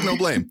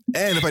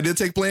 And if I did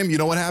take blame, you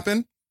know what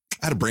happened?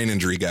 I had a brain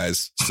injury,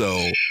 guys.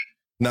 So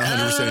not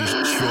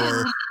 100%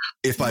 sure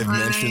if I've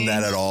mentioned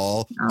that at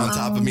all. On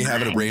top of me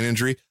having a brain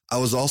injury, I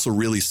was also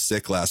really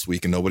sick last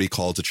week and nobody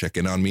called to check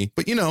in on me.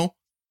 But, you know,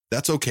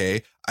 that's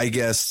okay. I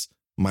guess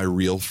my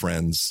real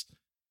friends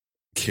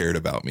cared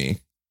about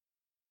me.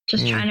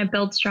 Just trying to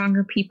build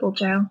stronger people,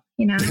 Joe,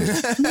 you know?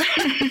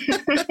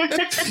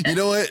 You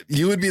know what?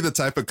 You would be the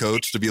type of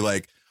coach to be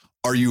like,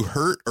 are you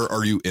hurt or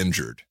are you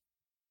injured?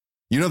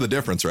 You know the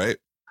difference, right?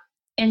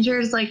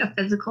 Injured is like a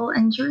physical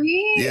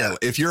injury. Yeah.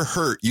 If you're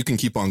hurt, you can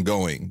keep on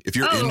going. If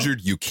you're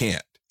injured, you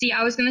can't. See,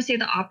 I was going to say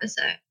the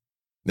opposite.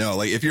 No,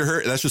 like if you're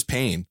hurt, that's just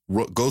pain.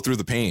 Go through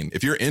the pain.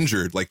 If you're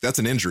injured, like that's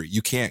an injury.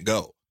 You can't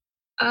go.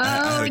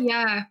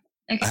 Yeah.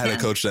 I had a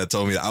coach that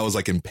told me that I was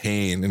like in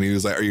pain and he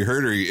was like, are you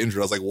hurt or are you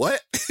injured? I was like,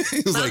 what?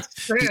 He was like,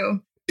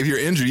 true. If you're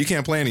injured, you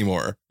can't play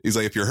anymore. He's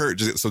like, if you're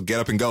hurt, so get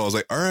up and go. I was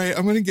like, all right,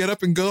 I'm going to get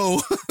up and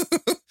go. I'm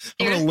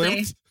going to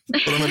limp,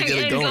 but I'm going to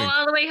get it going. Go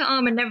all the way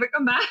home and never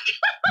come back.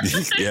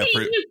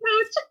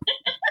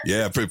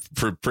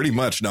 Pretty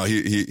much. No,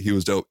 he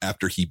was dope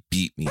after he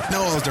beat me.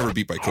 No, I was never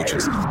beat by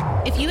coaches.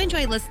 If you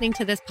enjoy listening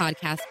to this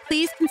podcast,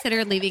 please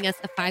consider leaving us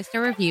a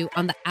 5-star review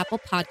on the Apple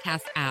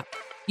Podcast app.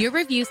 Your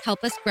reviews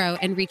help us grow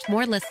and reach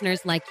more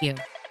listeners like you.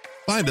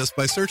 Find us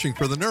by searching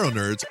for the Neuro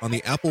Nerds on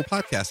the Apple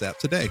Podcast app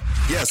today.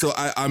 Yeah, so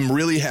I'm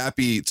really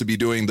happy to be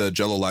doing the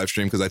Jello live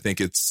stream because I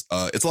think it's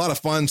a lot of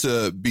fun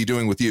to be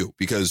doing with you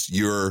because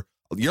you're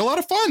a lot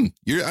of fun.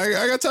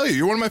 I gotta tell you,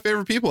 you're one of my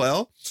favorite people,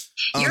 Elle.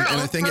 You're one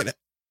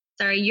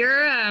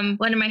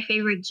of my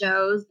favorite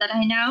Joes that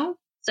I know.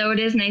 So it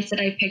is nice that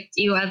I picked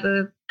you as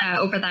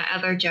over that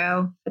other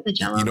Joe for the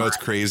Jello. You know what's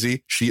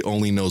crazy? She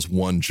only knows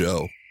one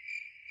Joe.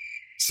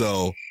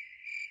 So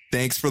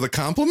thanks for the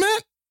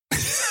compliment.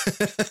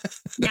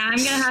 Yeah, I'm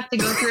going to have to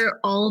go through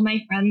all of my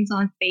friends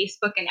on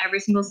Facebook and every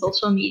single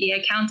social media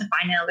account to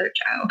find another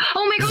Joe.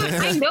 Oh my God,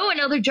 I know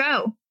another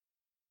Joe.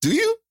 Do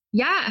you?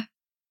 Yeah.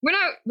 we're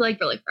not like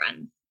really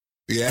friends.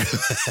 Yeah.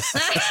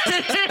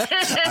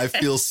 I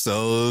feel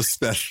so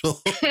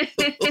special.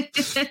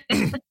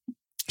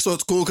 So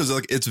it's cool because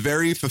like it's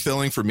very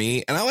fulfilling for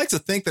me. And I like to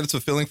think that it's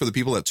fulfilling for the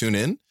people that tune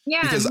in.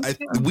 Yeah. Because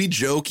we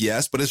joke,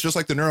 yes, but it's just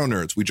like the Neuro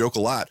Nerds. We joke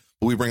a lot,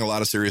 but we bring a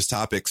lot of serious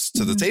topics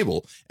to the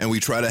table. And we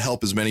try to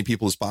help as many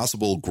people as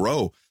possible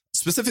grow.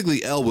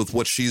 Specifically, Elle, with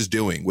what she's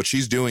doing. What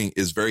she's doing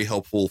is very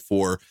helpful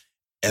for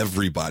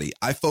everybody.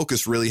 I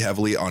focus really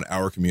heavily on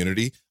our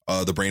community,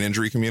 the brain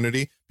injury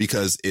community,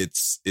 because it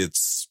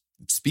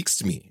speaks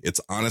to me.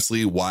 It's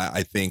honestly why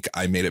I think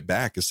I made it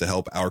back, is to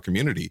help our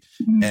community.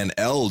 And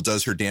Elle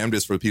does her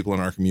damnedest for the people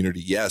in our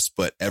community, yes,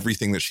 but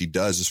everything that she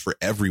does is for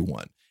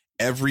everyone.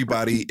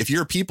 Everybody, if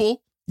you're a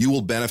people, you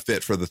will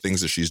benefit for the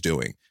things that she's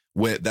doing.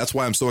 That's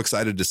why I'm so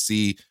excited to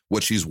see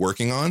what she's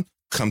working on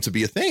come to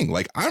be a thing.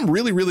 Like, I'm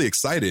really, really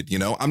excited. You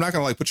know, I'm not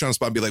gonna like put you on the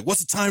spot and be like,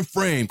 what's the time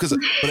frame? But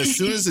as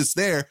soon as it's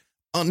there,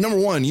 number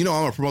one, you know,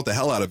 I'm gonna promote the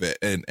hell out of it.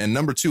 And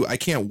number two, I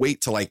can't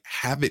wait to like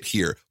have it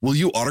here. Will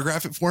you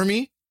autograph it for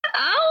me?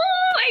 Oh,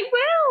 I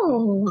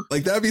will.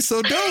 Like, that'd be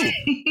so dope.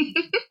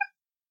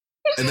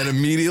 And then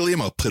immediately I'm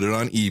gonna put it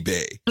on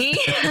eBay.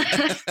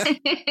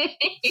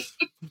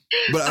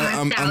 But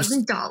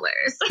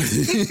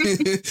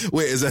 $1,000.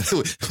 Wait, is that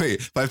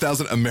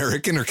 5,000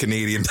 American or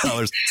Canadian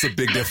dollars? It's a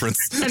big difference.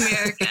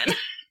 American.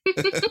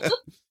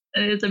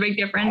 It's a big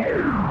difference.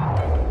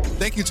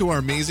 Thank you to our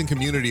amazing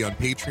community on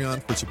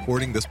Patreon for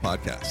supporting this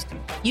podcast.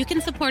 You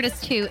can support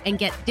us too and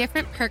get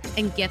different perks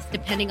and gifts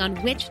depending on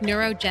which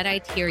Neuro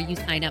Jedi tier you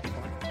sign up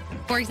for.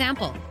 For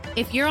example,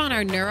 if you're on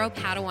our Neuro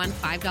Padawan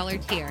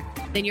 $5 tier,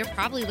 then you're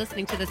probably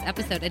listening to this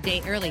episode a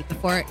day early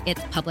before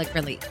its public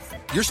release.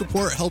 Your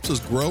support helps us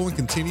grow and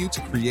continue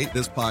to create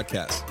this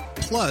podcast.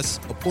 Plus,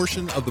 a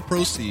portion of the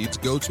proceeds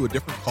go to a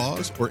different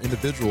cause or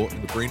individual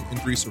in the brain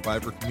injury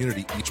survivor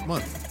community each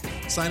month.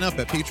 Sign up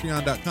at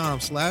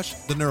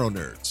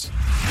patreon.com/theneuronerds.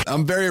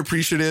 I'm very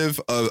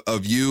appreciative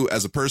of you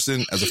as a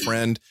person, as a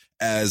friend,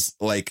 as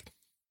like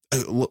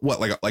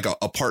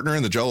a partner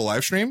in the Jelloe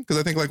live stream, because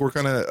I think like we're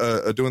kind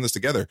of doing this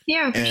together.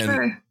 Yeah, for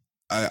sure.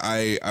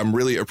 I'm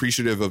really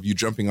appreciative of you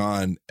jumping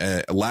on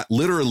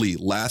literally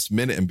last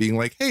minute and being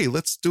like, hey,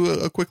 let's do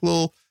a quick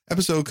little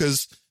episode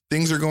because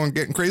things are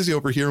getting crazy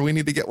over here. We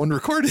need to get one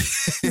recorded.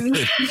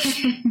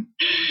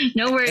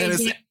 No worries. I'm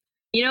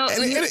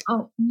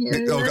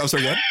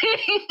sorry, what?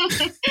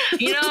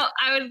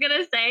 I was going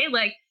to say,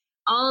 like,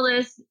 all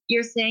this,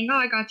 you're saying, oh,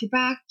 I got your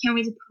back. Can't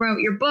wait to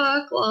promote your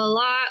book, blah, blah,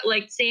 blah.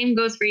 Like, same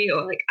goes for you.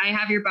 Like, I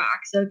have your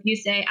back. So if you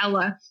say,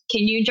 Ella,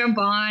 can you jump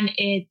on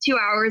in 2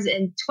 hours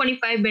and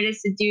 25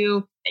 minutes to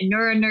do a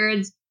Neuro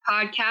Nerds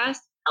podcast?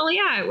 Oh,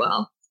 yeah, I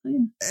will.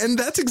 And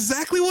that's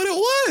exactly what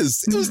it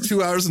was. It was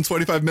 2 hours and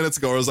 25 minutes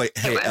ago. I was like,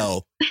 hey,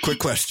 Elle, quick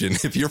question.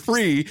 If you're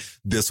free,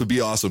 this would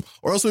be awesome.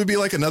 Or else it would be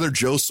like another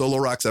Joe Solo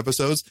Rocks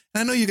episodes.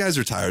 And I know you guys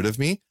are tired of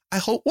me. I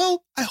hope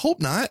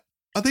not.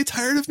 Are they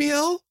tired of me,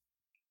 Elle?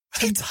 Are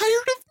they tired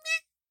of me?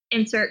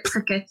 Insert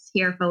crickets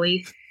here,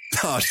 Felice.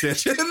 Oh,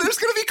 shit. And there's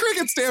going to be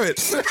crickets, damn it.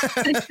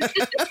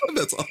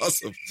 That's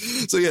awesome.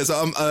 So, yeah,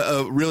 so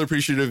I'm really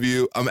appreciative of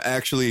you. I'm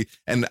actually,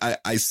 and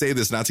I say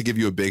this not to give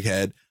you a big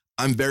head,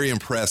 I'm very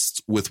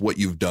impressed with what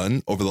you've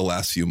done over the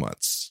last few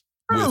months,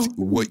 with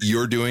what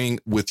you're doing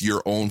with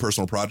your own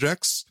personal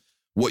projects,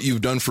 what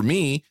you've done for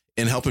me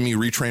in helping me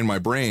retrain my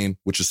brain,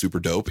 which is super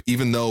dope,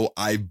 even though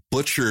I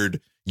butchered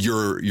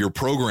your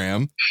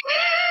program.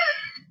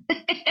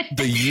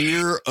 The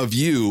year of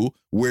you,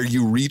 where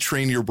you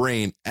retrain your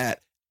brain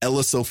at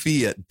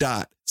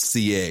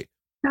ellasophia.ca.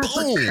 That's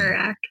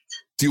correct.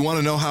 Do you want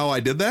to know how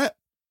I did that?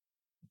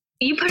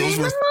 You put it in the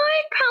mind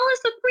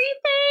palace of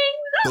breathing.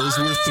 Those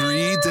were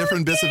 3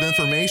 different bits of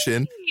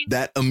information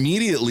that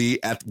immediately,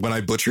 when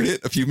I butchered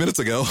it a few minutes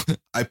ago,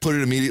 I put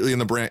it immediately in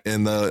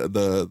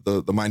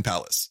the mind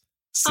palace.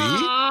 See?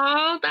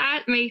 Oh,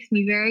 that makes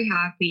me very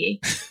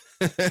happy.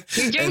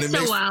 You're doing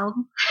so well.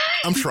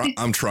 I'm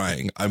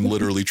trying. I'm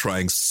literally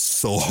trying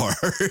so hard.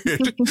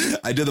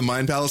 I did the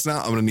mind palace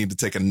now. I'm going to need to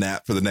take a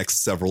nap for the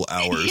next several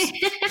hours.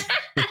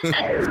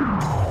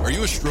 Are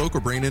you a stroke or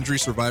brain injury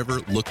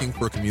survivor looking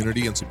for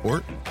community and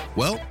support?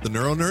 Well, the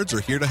Neuro Nerds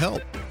are here to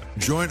help.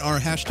 Join our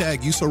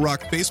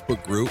 #UsoRock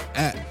Facebook group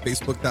at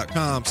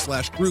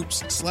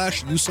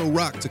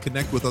facebook.com/groups/UsoRock to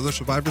connect with other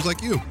survivors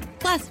like you.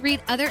 Plus,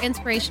 read other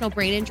inspirational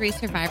brain injury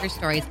survivor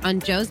stories on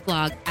Joe's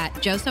blog at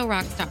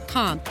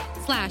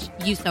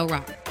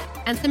josorocks.com/UsoRock.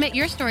 And submit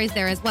your stories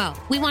there as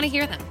well. We want to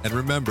hear them. And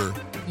remember,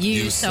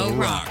 you so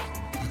rock.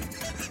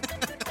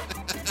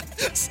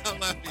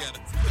 Stop laughing at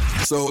it.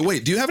 So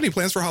wait, do you have any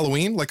plans for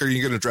Halloween? Like, are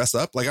you going to dress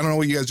up? Like, I don't know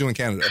what you guys do in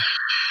Canada.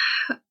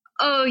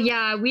 Oh,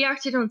 yeah. We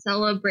actually don't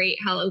celebrate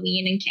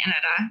Halloween in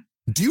Canada.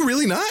 Do you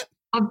really not?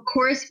 Of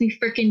course we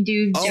freaking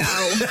do, Joe.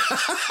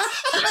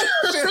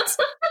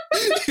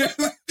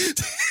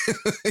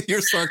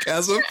 Your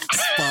sarcasm,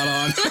 spot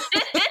on.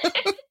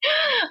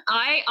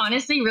 I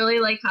honestly really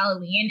like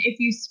Halloween. If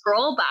you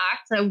scroll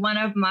back to one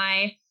of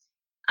my,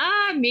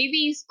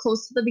 maybe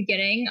close to the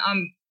beginning,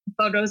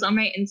 photos on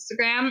my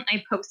Instagram,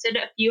 I posted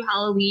a few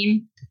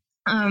Halloween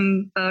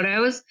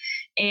photos,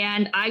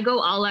 and I go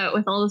all out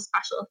with all the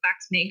special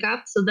effects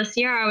makeup. So this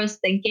year I was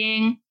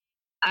thinking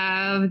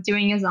of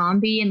doing a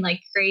zombie and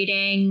like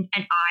creating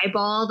an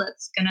eyeball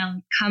that's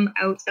gonna come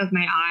out of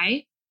my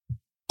eye.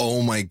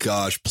 Oh my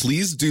gosh,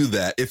 please do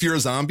that. If you're a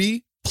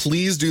zombie,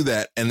 please do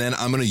that. And then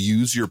I'm going to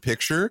use your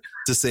picture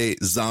to say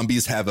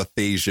zombies have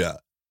aphasia.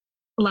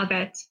 Love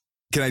it.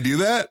 Can I do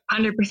that?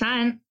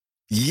 100%.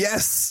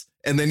 Yes.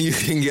 And then you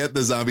can get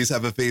the zombies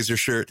have aphasia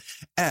shirt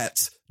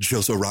at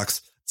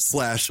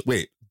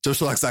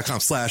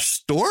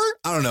josorocks.com/store.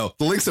 I don't know.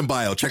 The link's in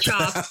bio. Check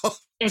that out.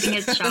 I think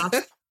it's shop.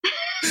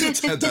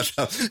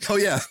 Oh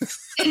yeah.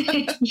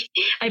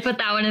 I put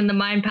that one in the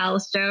Mind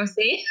Palace, Joe.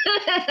 See?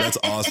 That's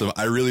awesome.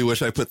 I really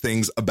wish I put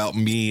things about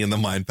me in the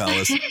Mind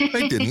Palace.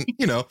 I didn't,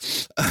 you know.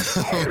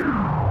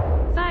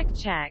 Fact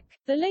check.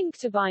 The link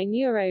to buy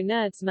Neuro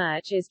Nerds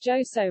merch is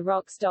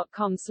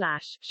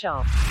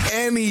josorocks.com/shop.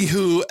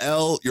 Anywho,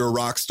 Elle, you're a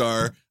rock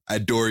star. I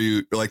adore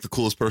you. You're like the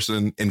coolest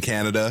person in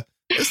Canada.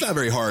 It's not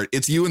very hard.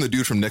 It's you and the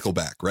dude from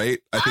Nickelback, right?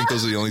 I think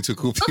those are the only two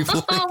cool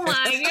people. Oh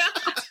my God.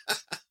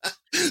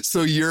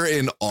 So you're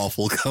in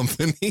awful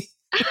company.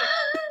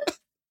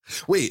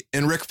 Wait,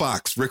 and Rick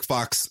Fox. Rick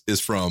Fox is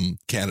from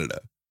Canada.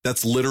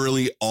 That's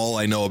literally all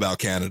I know about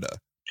Canada.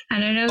 I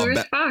don't know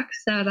Rick Fox,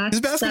 so that's... He's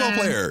a basketball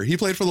player. He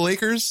played for the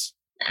Lakers.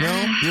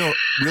 No? You know,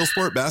 real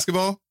sport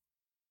basketball?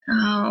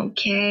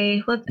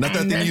 Okay. Not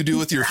that thing you do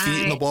with your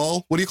feet in the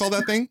ball? What do you call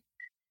that thing?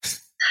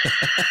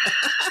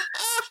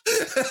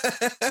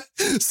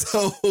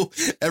 So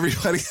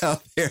everybody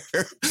out there,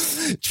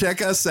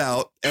 check us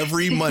out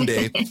every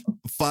Monday,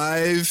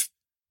 5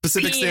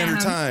 Pacific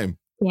Standard Time.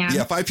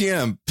 Yeah, 5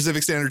 p.m.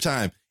 Pacific Standard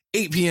Time,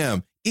 8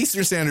 p.m.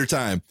 Eastern Standard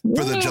Time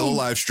for the Jelloe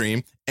live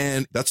stream.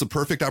 And that's a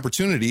perfect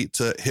opportunity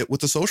to hit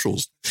with the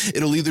socials.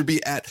 It'll either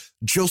be at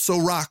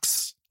Joso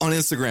Rocks on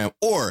Instagram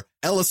or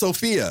Ella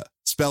Sophia.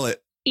 Spell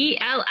it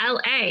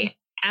ELLASSSOFIA.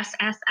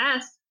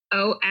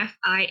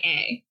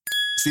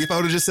 See, if I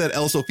would have just said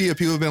Ella Sophia,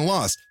 people have been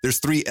lost. There's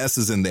 3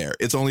 S's in there.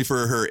 It's only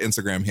for her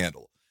Instagram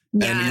handle.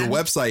 Yeah. And your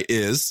website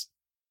is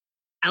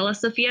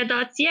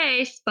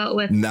ellasophia.ca, spelled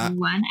with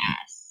 1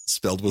 S.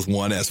 Spelled with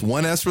 1 S.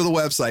 1 S for the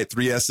website,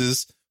 3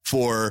 S's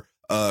for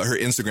her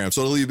Instagram.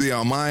 So it'll either be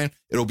on mine,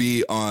 it'll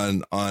be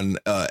on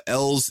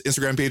Elle's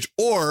Instagram page,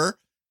 or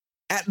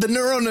at the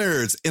Neuro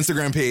Nerds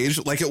Instagram page,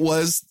 like it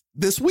was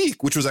this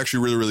week, which was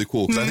actually really, really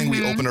cool. Because I think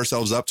we opened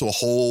ourselves up to a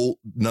whole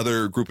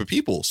another group of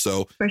people.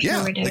 So for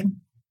sure we did.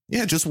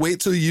 Yeah, just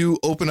wait till you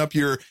open up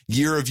your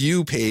Year of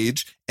You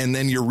page and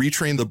then your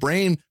Retrain the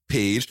Brain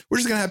page. We're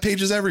just going to have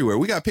pages everywhere.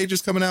 We got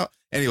pages coming out.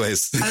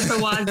 Anyways. That's the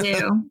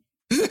wazoo.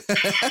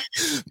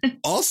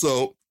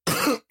 Also,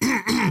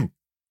 I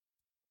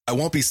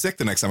won't be sick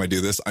the next time I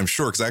do this, I'm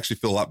sure, because I actually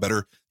feel a lot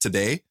better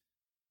today.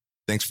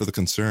 Thanks for the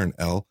concern,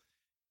 Elle.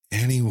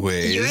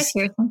 Anyways. Did you guys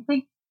hear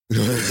something?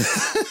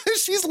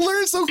 She's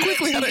learned so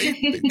quickly how to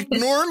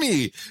ignore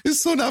me.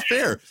 It's so not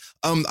fair.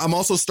 I'm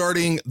also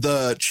starting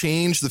the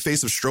Change the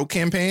Face of Stroke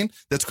campaign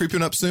that's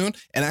creeping up soon.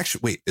 And actually,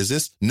 wait, is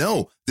this?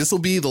 No, this will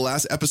be the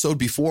last episode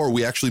before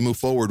we actually move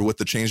forward with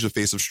the Change the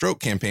Face of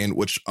Stroke campaign,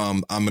 which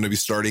I'm going to be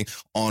starting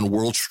on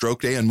World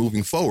Stroke Day and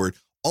moving forward.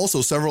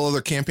 Also, several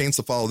other campaigns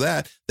to follow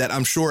that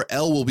I'm sure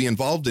Elle will be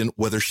involved in,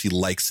 whether she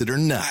likes it or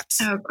not.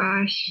 Oh,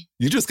 gosh.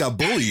 You just got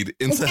bullied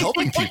into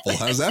helping people.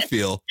 How does that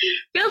feel?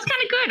 Feels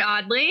kind of good,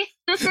 oddly.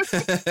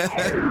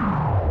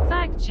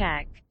 Fact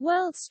check.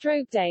 World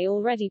Stroke Day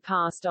already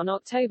passed on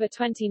October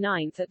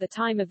 29th at the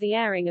time of the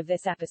airing of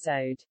this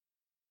episode.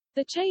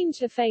 The Change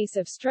the Face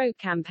of Stroke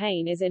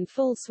campaign is in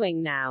full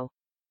swing now.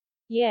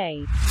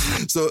 Yay.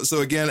 So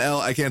again,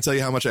 Elle, I can't tell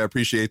you how much I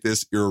appreciate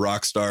this. You're a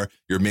rock star.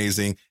 You're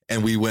amazing.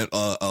 And we went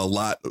a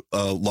lot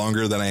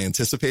longer than I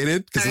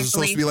anticipated, because this was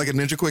supposed to be like a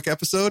Ninja Quick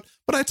episode,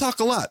 but I talk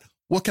a lot.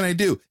 What can I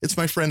do? It's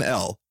my friend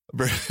Elle.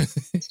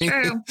 It's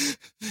true.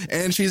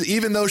 And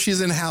even though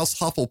she's in House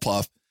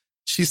Hufflepuff,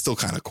 she's still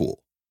kind of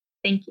cool.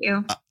 Thank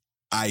you.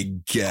 I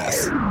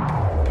guess.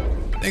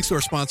 Thanks to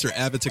our sponsor,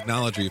 Avid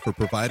Technology, for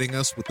providing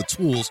us with the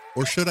tools,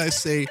 or should I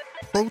say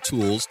pro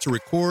tools, to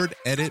record,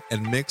 edit,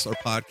 and mix our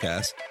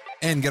podcast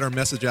and get our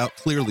message out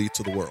clearly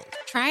to the world.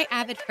 Try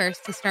Avid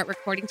first to start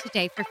recording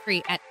today for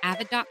free at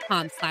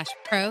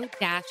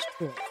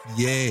avid.com/pro-tools.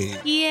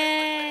 Yay.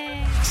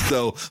 Yay.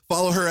 So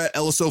follow her at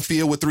Ella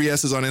Sophia with 3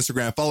 S's on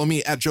Instagram. Follow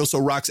me at Joso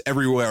Rocks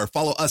everywhere.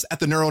 Follow us at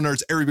the Neuro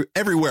Nerds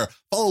everywhere.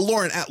 Follow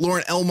Lauren at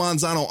Lauren L.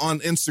 Manzano on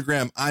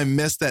Instagram. I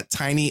missed that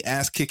tiny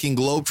ass kicking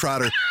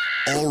globetrotter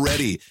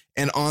already.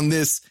 And on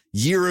this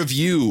Year of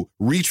You,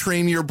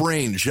 Retrain Your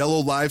Brain, Jello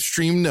live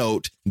stream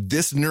note,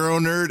 this Neuro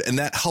Nerd and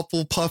that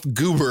Hufflepuff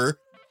goober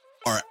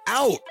are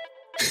out.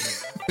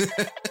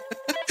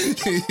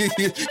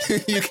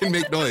 You can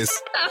make noise.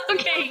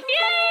 Okay. Yay!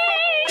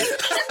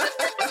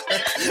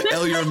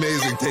 Elle, you're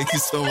amazing. Thank you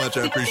so much.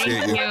 I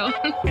appreciate you.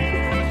 Thank you.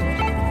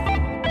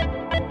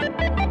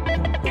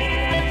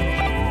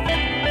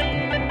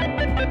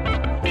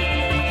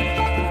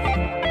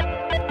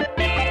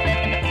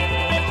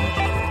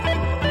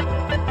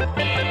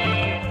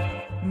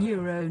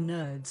 Neuro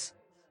Nerds.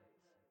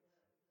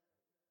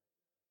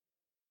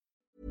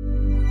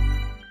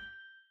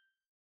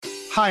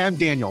 Hi, I'm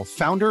Daniel,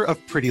 founder of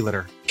Pretty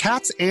Litter.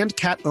 Cats and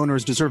cat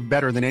owners deserve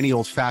better than any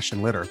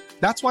old-fashioned litter.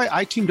 That's why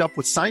I teamed up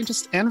with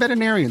scientists and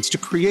veterinarians to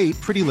create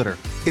Pretty Litter.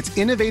 Its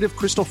innovative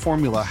crystal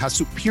formula has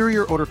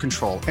superior odor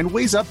control and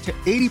weighs up to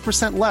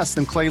 80% less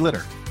than clay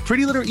litter.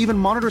 Pretty Litter even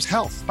monitors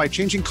health by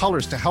changing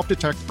colors to help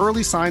detect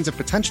early signs of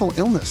potential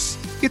illness.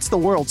 It's the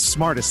world's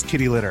smartest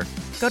kitty litter.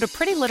 Go to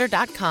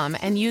prettylitter.com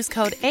and use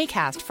code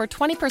ACAST for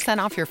 20%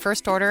 off your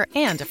first order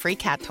and a free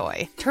cat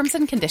toy. Terms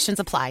and conditions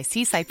apply.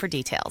 See site for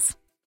details.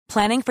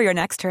 Planning for your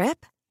next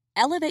trip?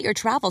 Elevate your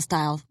travel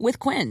style with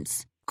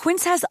Quince.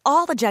 Quince has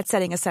all the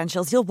jet-setting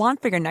essentials you'll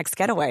want for your next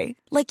getaway,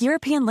 like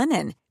European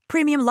linen,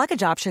 premium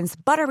luggage options,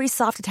 buttery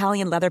soft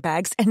Italian leather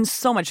bags, and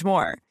so much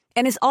more.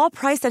 And is all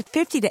priced at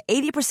 50 to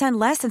 80%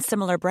 less than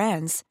similar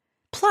brands.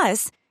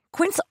 Plus,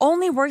 Quince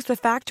only works with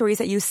factories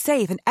that use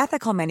safe and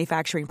ethical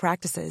manufacturing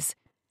practices.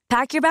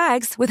 Pack your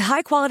bags with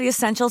high-quality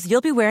essentials you'll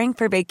be wearing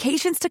for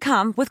vacations to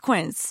come with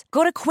Quince.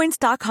 Go to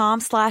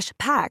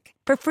quince.com/pack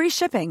for free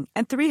shipping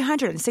and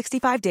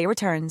 365-day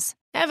returns.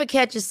 Ever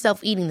catch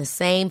yourself eating the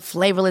same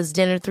flavorless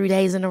dinner 3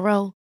 days in a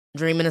row?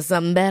 Dreaming of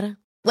something better?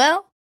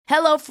 Well,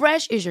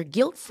 HelloFresh is your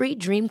guilt-free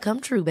dream come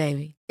true,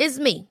 baby. It's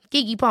me,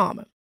 Keke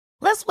Palmer.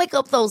 Let's wake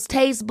up those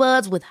taste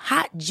buds with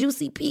hot,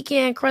 juicy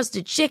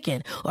pecan-crusted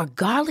chicken or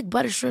garlic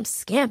butter shrimp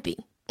scampi.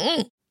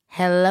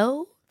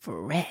 Hello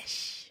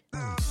Fresh.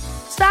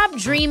 Stop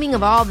dreaming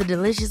of all the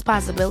delicious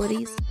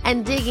possibilities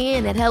and dig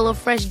in at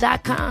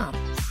HelloFresh.com.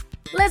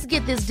 Let's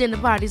get this dinner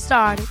party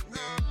started.